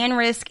can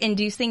risk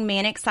inducing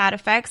manic side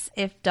effects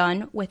if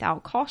done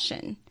without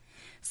caution.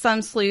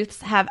 Some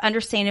sleuths have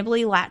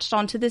understandably latched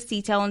onto this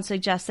detail and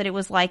suggest that it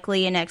was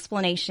likely an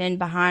explanation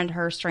behind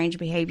her strange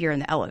behavior in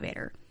the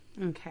elevator.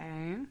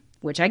 Okay.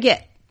 Which I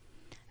get.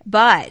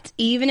 But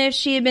even if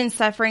she had been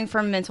suffering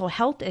from mental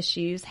health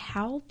issues,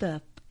 how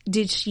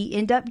did she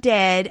end up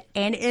dead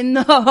and in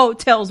the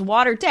hotel's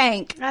water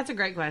tank? That's a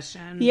great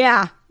question.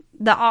 Yeah.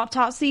 The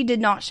autopsy did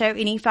not show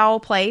any foul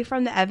play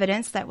from the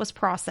evidence that was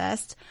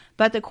processed,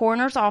 but the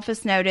coroner's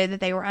office noted that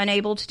they were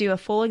unable to do a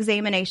full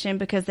examination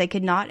because they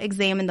could not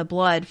examine the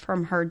blood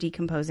from her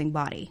decomposing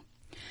body.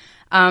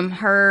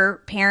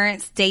 Her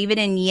parents, David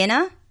and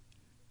Yenna,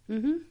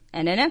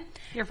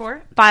 Here for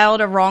it.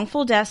 filed a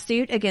wrongful death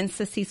suit against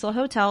the Cecil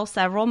Hotel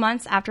several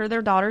months after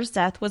their daughter's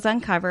death was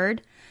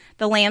uncovered.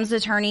 The Lamb's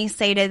attorney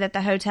stated that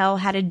the hotel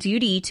had a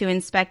duty to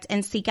inspect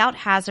and seek out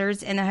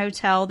hazards in the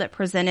hotel that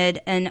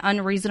presented an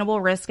unreasonable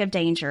risk of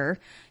danger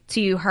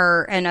to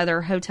her and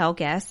other hotel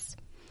guests.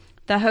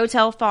 The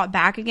hotel fought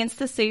back against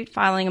the suit,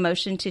 filing a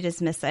motion to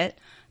dismiss it.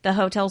 The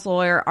hotel's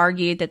lawyer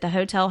argued that the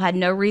hotel had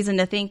no reason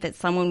to think that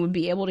someone would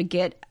be able to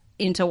get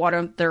into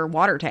their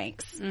water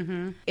tanks.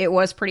 Mm-hmm. It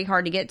was pretty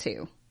hard to get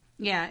to.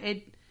 Yeah,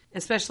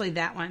 especially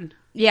that one.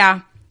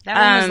 Yeah. That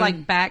one was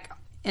like back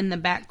in the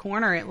back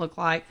corner, it looked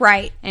like.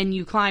 Right. And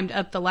you climbed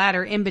up the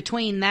ladder in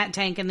between that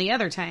tank and the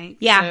other tank.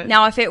 Yeah. So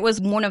now, if it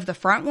was one of the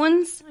front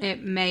ones,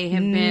 it may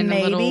have been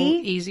a little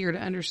easier to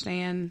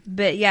understand.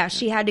 But yeah,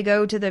 she had to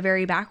go to the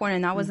very back one,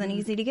 and that wasn't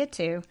easy to get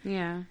to.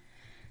 Yeah.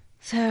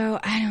 So,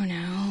 I don't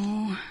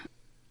know.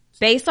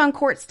 Based on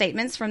court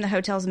statements from the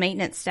hotel's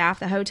maintenance staff,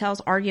 the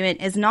hotel's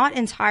argument is not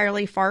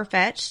entirely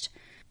far-fetched.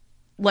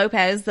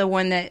 Lopez, the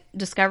one that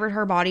discovered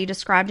her body,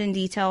 described in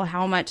detail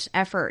how much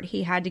effort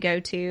he had to go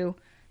to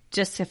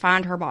just to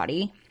find her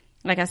body.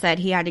 Like I said,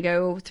 he had to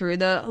go through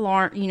the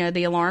alarm,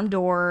 the alarm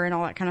door and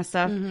all that kind of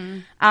stuff.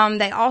 Mm-hmm.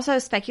 They also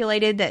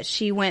speculated that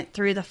she went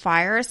through the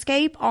fire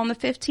escape on the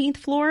 15th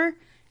floor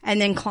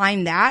and then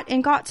climbed that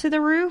and got to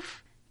the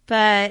roof.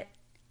 But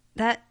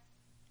I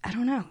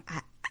don't know.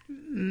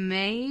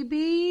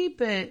 Maybe,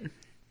 but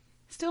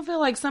still feel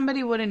like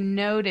somebody would have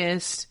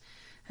noticed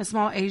a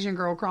small Asian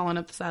girl crawling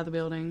up the side of the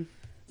building.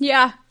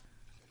 Yeah.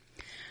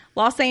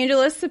 Los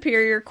Angeles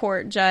Superior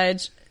Court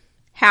Judge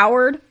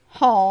Howard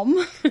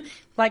Halm.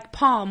 Like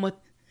palm with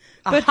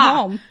But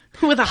home.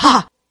 With a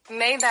ha.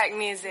 Maybach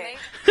music.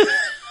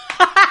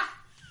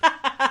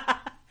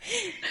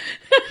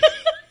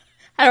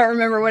 I don't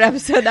remember what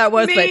episode that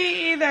was,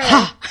 Me either.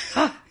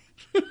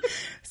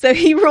 So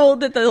he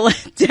ruled that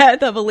the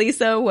death of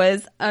Elisa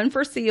was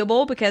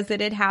unforeseeable because it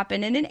had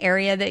happened in an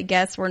area that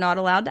guests were not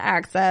allowed to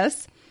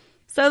access.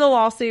 So the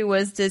lawsuit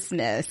was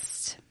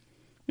dismissed.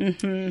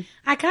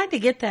 I kind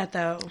of get that,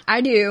 though.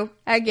 I do.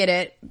 I get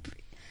it.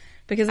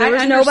 Because there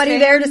was nobody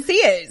there to see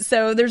it.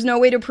 So there's no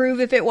way to prove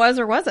if it was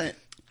or wasn't.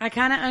 I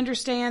kind of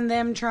understand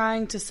them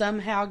trying to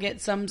somehow get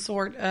some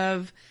sort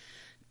of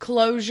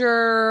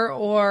closure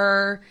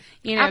or,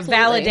 Absolutely.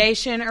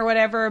 validation or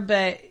whatever,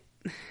 but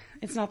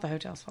it's not the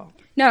hotel's fault.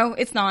 No,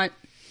 it's not.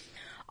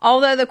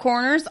 Although the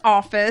coroner's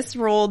office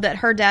ruled that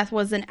her death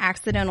was an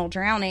accidental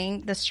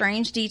drowning, the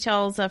strange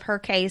details of her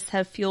case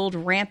have fueled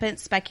rampant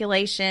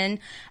speculation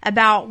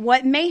about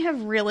what may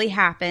have really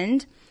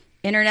happened.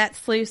 Internet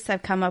sleuths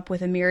have come up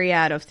with a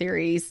myriad of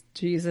theories,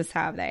 Jesus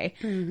have they,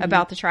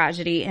 about the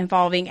tragedy,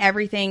 involving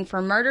everything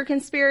from murder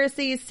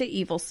conspiracies to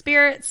evil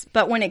spirits.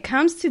 But when it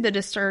comes to the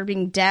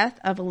disturbing death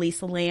of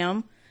Elisa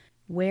Lam,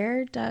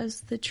 where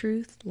does the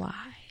truth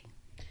lie?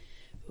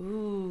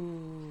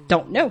 Ooh.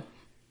 Don't know.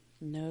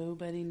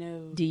 Nobody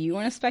knows. Do you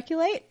want to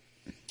speculate?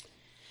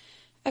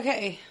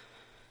 Okay.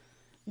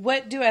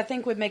 What do I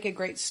think would make a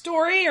great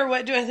story, or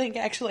what do I think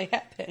actually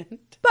happened?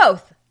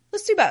 Both.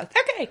 Let's do both.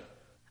 Okay.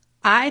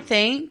 I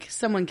think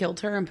someone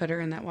killed her and put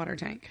her in that water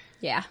tank.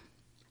 Yeah.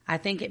 I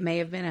think it may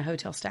have been a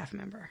hotel staff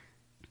member.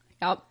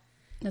 Yep.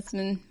 That's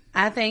been...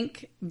 I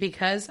think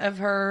because of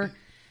her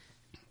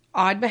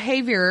odd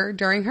behavior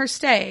during her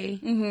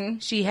stay,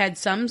 she had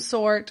some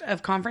sort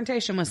of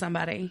confrontation with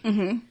somebody.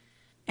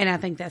 And I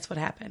think that's what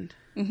happened.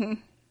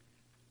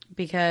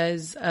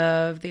 Because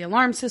of the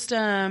alarm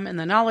system and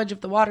the knowledge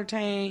of the water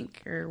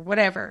tank or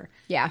whatever.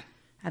 Yeah.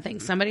 I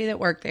think somebody that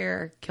worked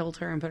there killed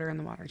her and put her in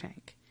the water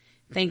tank,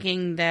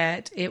 thinking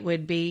that it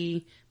would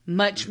be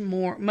much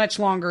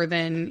longer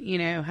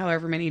than,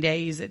 however many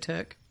days it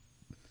took.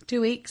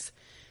 2 weeks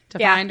to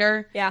find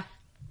her. Yeah.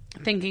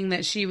 Thinking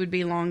that she would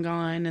be long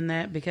gone and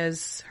that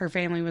because her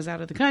family was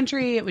out of the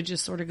country, it would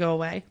just sort of go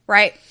away.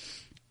 Right.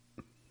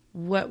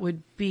 What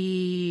would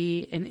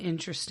be an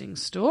interesting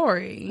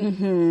story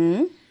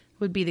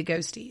would be the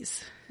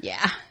ghosties.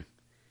 Yeah.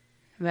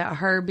 About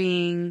her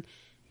being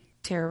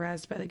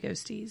terrorized by the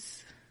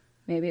ghosties.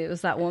 Maybe it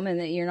was that woman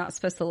that you're not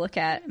supposed to look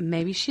at.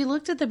 Maybe she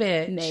looked at the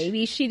bitch.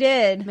 Maybe she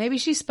did. Maybe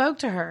she spoke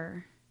to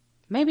her.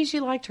 Maybe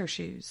she liked her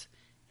shoes.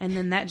 And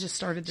then that just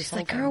started this She's whole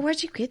like, thing. girl,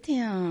 where'd you get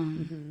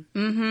them?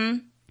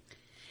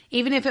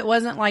 Even if it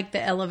wasn't like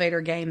the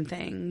elevator game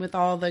thing with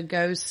all the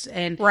ghosts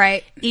and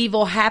Right.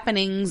 evil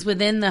happenings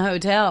within the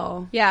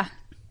hotel. Yeah.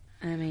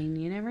 I mean,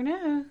 you never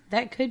know.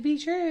 That could be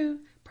true.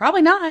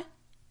 Probably not,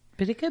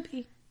 but it could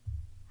be.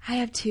 I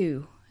have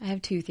two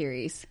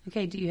theories.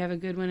 Okay, do you have a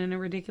good one and a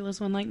ridiculous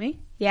one like me?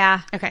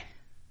 Yeah. Okay.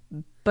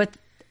 But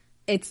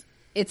it's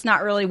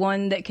not really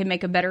one that can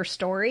make a better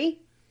story,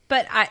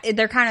 but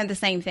they're kind of the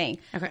same thing.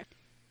 Okay.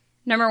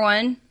 Number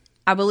one,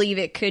 I believe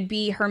it could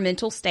be her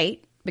mental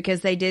state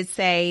because they did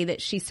say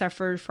that she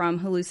suffered from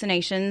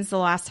hallucinations the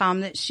last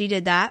time that she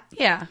did that.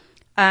 Yeah.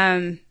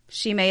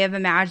 She may have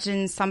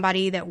imagined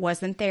somebody that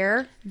wasn't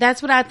there.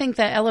 That's what I think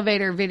the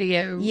elevator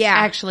video Yeah.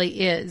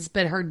 actually is.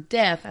 But her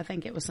death, I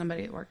think it was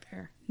somebody that worked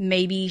there.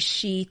 Maybe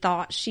she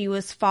thought she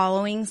was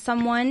following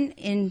someone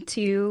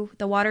into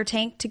the water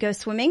tank to go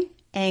swimming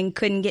and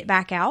couldn't get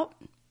back out.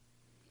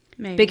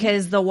 Maybe.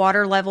 Because the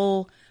water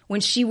level,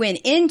 when she went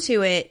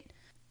into it,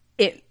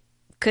 it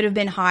could have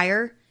been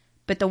higher,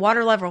 but the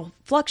water level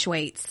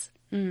fluctuates.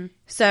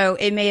 So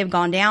it may have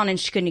gone down and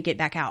she couldn't get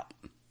back out.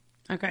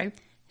 Okay.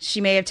 She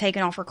may have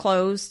taken off her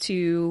clothes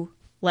to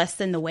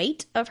lessen the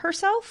weight of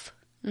herself.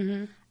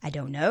 I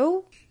don't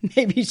know.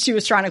 Maybe she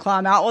was trying to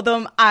climb out with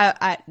them.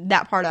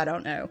 That part I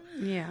don't know.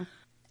 Yeah.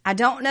 I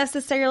don't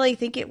necessarily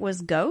think it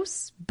was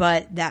ghosts,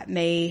 but that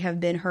may have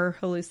been her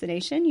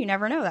hallucination. You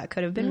never know. That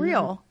could have been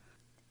real.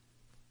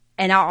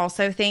 And I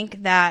also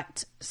think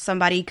that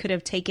somebody could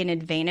have taken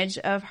advantage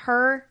of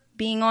her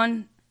being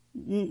on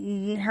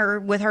her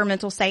with her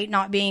mental state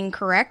not being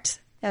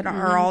correct and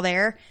are all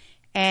there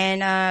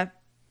and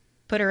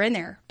put her in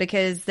there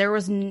because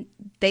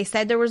they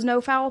said there was no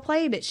foul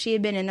play, but she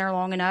had been in there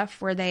long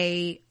enough where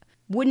they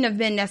wouldn't have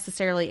been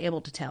necessarily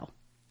able to tell.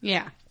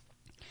 Yeah.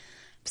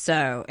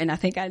 So, and I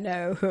think I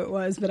know who it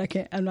was, but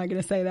I'm not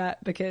going to say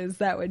that because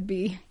that would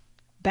be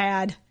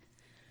bad.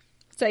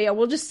 So yeah,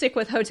 we'll just stick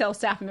with hotel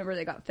staff member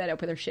that got fed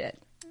up with her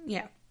shit.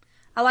 Yeah.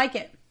 I like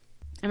it.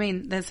 I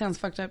mean, that sounds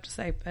fucked up to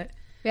say, but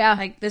Yeah.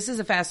 like this is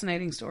a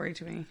fascinating story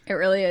to me. It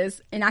really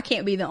is. And I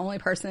can't be the only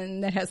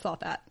person that has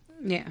thought that.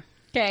 Yeah.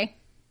 Okay.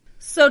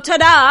 So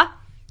ta-da!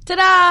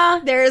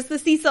 Ta-da! There's the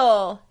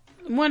Cecil.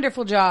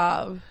 Wonderful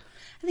job.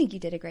 I think you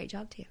did a great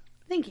job too.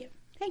 Thank you.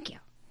 Thank you.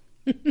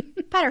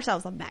 Pat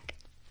ourselves on the back.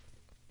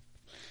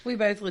 We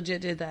both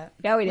legit did that.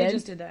 Yeah, we did. We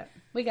just did that.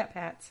 We got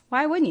pats.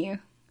 Why wouldn't you?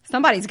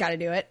 Somebody's got to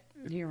do it.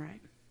 You're right.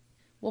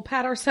 We'll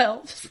pat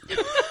ourselves.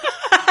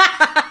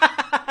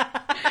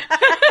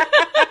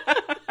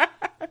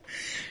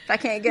 I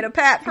can't get a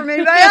pat from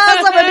anybody else,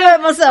 I'm going to do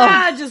it myself.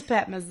 I just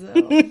pat myself.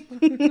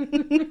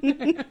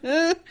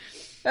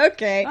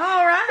 Okay.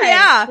 All right.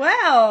 Yeah.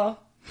 Well.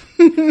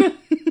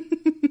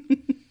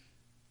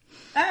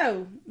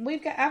 Oh,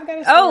 I've got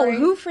a story. Oh,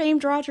 Who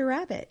Framed Roger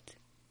Rabbit?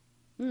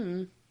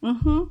 I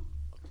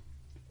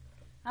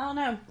don't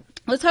know.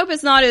 Let's hope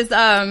it's not as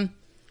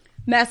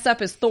messed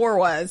up as Thor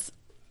was.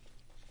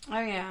 Oh,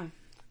 yeah.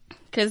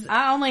 Because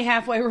I only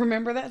halfway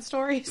remember that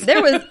story.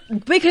 So.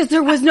 because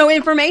there was no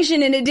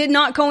information and it did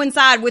not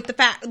coincide with the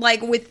fact,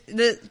 like with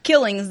the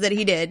killings that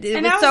he did.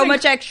 It was so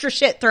much extra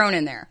shit thrown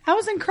in there. I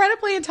was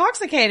incredibly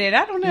intoxicated.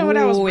 I don't know what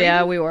I was reading.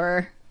 Yeah, we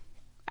were.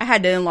 I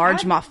had to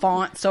enlarge my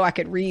font so I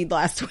could read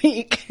last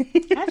week.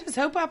 I just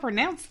hope I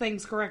pronounced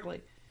things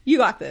correctly. You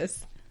got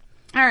this.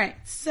 All right.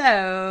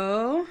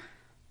 So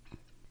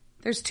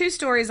there's 2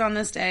 stories on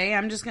this day.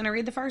 I'm just going to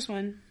read the first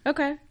one.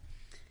 Okay.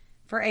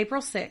 For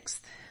April 6th.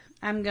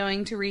 I'm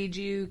going to read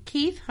you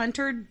Keith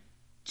Hunter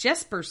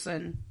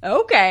Jesperson.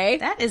 Okay.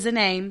 That is a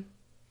name.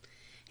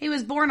 He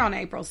was born on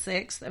April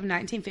 6th of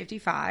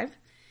 1955.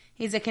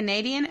 He's a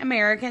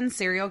Canadian-American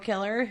serial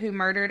killer who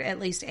murdered at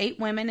least 8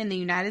 women in the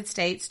United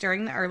States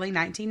during the early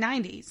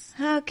 1990s.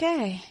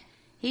 Okay.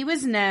 He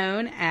was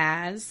known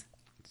as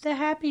the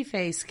Happy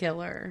Face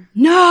Killer.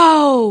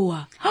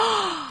 No!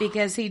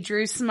 Because he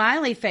drew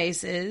smiley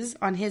faces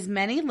on his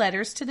many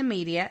letters to the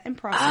media and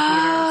prosecutors.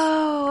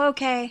 Oh,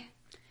 okay.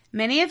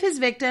 Many of his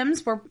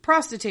victims were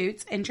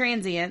prostitutes and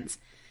transients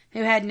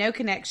who had no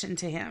connection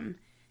to him.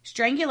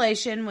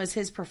 Strangulation was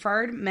his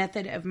preferred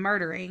method of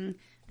murdering,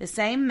 the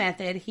same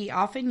method he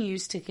often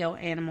used to kill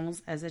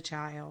animals as a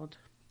child.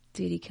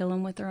 Did he kill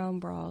them with their own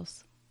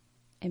bras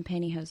and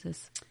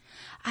pantyhoses?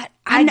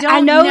 I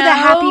don't know know the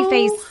Happy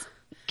Face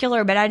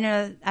Killer, but I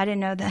didn't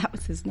know that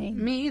was his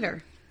name. Me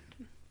either.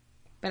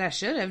 But I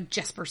should have.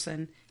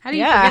 Jesperson. How do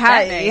you forget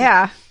that name?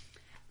 Yeah.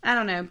 I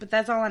don't know, but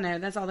that's all I know.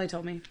 That's all they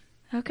told me.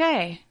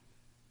 Okay.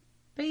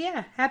 But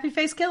yeah, Happy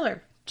Face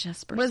Killer.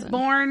 Jesperson. Was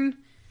born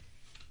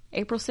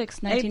April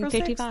 6th,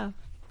 1955.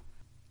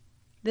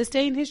 This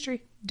day in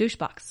history.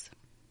 Douchebox.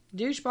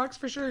 Douchebox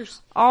for sure.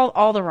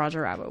 All the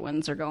Roger Rabbit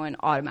ones are going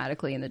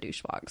automatically in the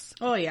douchebox.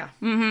 Oh, yeah.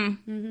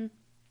 We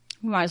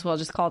might as well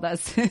just call that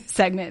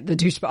segment the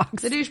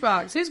douchebox. The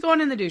douchebox. Who's going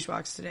in the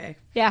douchebox today?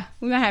 Yeah,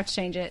 we might have to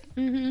change it.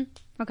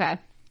 Okay.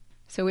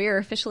 So we are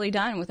officially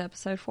done with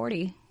episode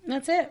 40.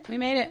 That's it. We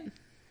made it.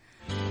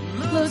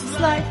 Looks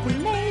like we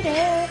made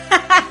it.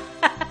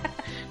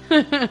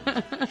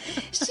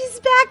 She's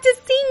back to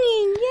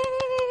singing.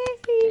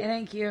 Yay. It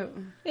ain't cute.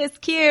 It's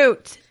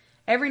cute.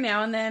 Every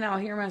now and then I'll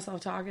hear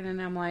myself talking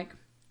and I'm like,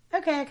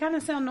 okay, I kind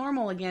of sound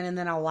normal again. And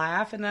then I'll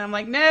laugh and then I'm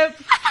like, nope.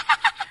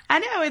 I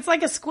know. It's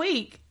like a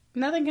squeak.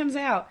 Nothing comes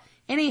out.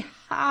 Any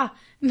ha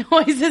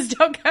noises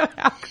don't come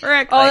out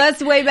correctly. Oh,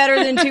 that's way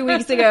better than 2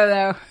 weeks ago,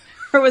 though.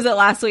 Or was it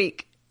last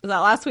week? Was that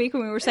last week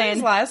when we were saying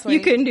was last week. You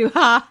couldn't do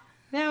ha?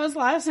 That was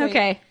last week.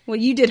 Okay. Well,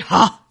 you did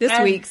ha this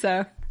week,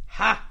 so.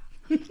 Ha.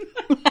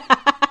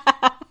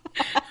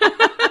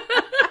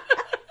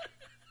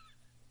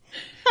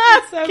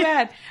 That's so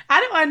bad. I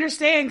don't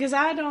understand because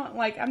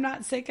I'm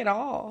not sick at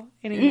all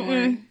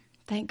anymore.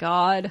 Thank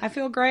God. I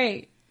feel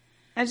great.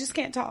 I just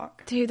can't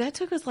talk. Dude, that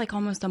took us like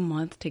almost a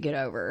month to get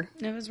over.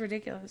 It was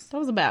ridiculous. That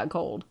was a bad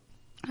cold.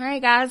 All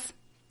right, guys.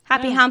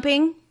 Happy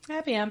humping.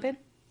 Happy humping.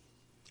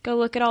 Go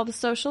look at all the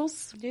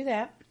socials. Do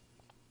that.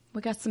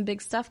 We got some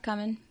big stuff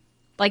coming.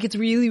 Like it's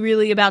really,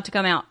 really about to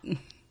come out.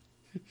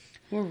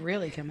 We're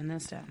really coming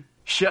this time.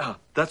 Yeah,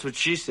 that's what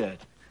she said.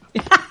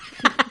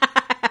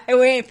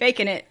 We ain't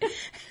faking it.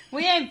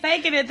 We ain't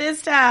faking it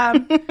this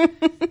time.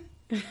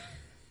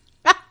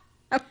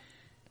 I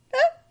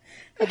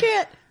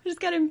can't. I just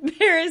got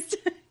embarrassed.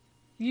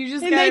 You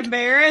just got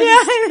embarrassed?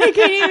 Yeah, they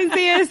can't even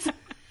see us.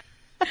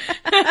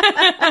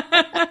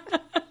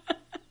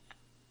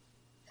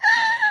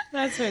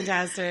 That's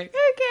fantastic.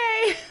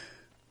 Okay.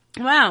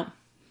 Wow.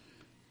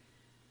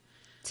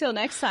 Till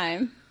next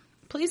time.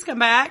 Please come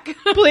back.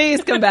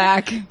 Please come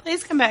back.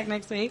 Please come back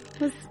next week.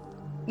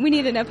 We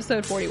need an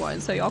episode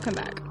 41, so y'all come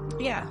back.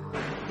 Yeah.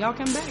 Y'all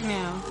come back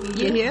now.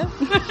 Yeah.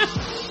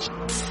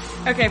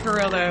 Okay, for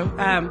real though.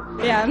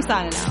 Yeah, I'm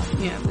signing out.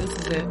 Yeah, this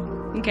is it.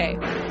 Okay.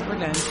 We're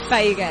done.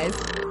 Bye, you guys.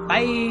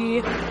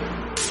 Bye.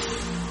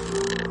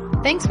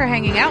 Thanks for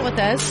hanging out with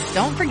us.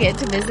 Don't forget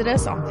to visit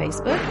us on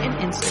Facebook and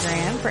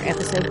Instagram for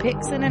episode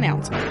pics and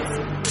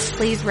announcements.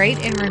 Please rate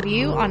and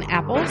review on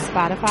Apple,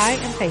 Spotify,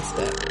 and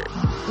Facebook.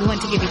 We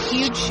want to give a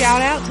huge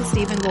shout out to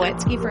Stephen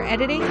Goetsky for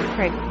editing,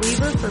 Craig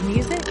Weaver for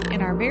music,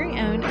 and our very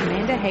own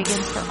Amanda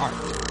Higgins for art.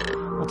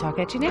 We'll talk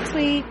at you next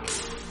week.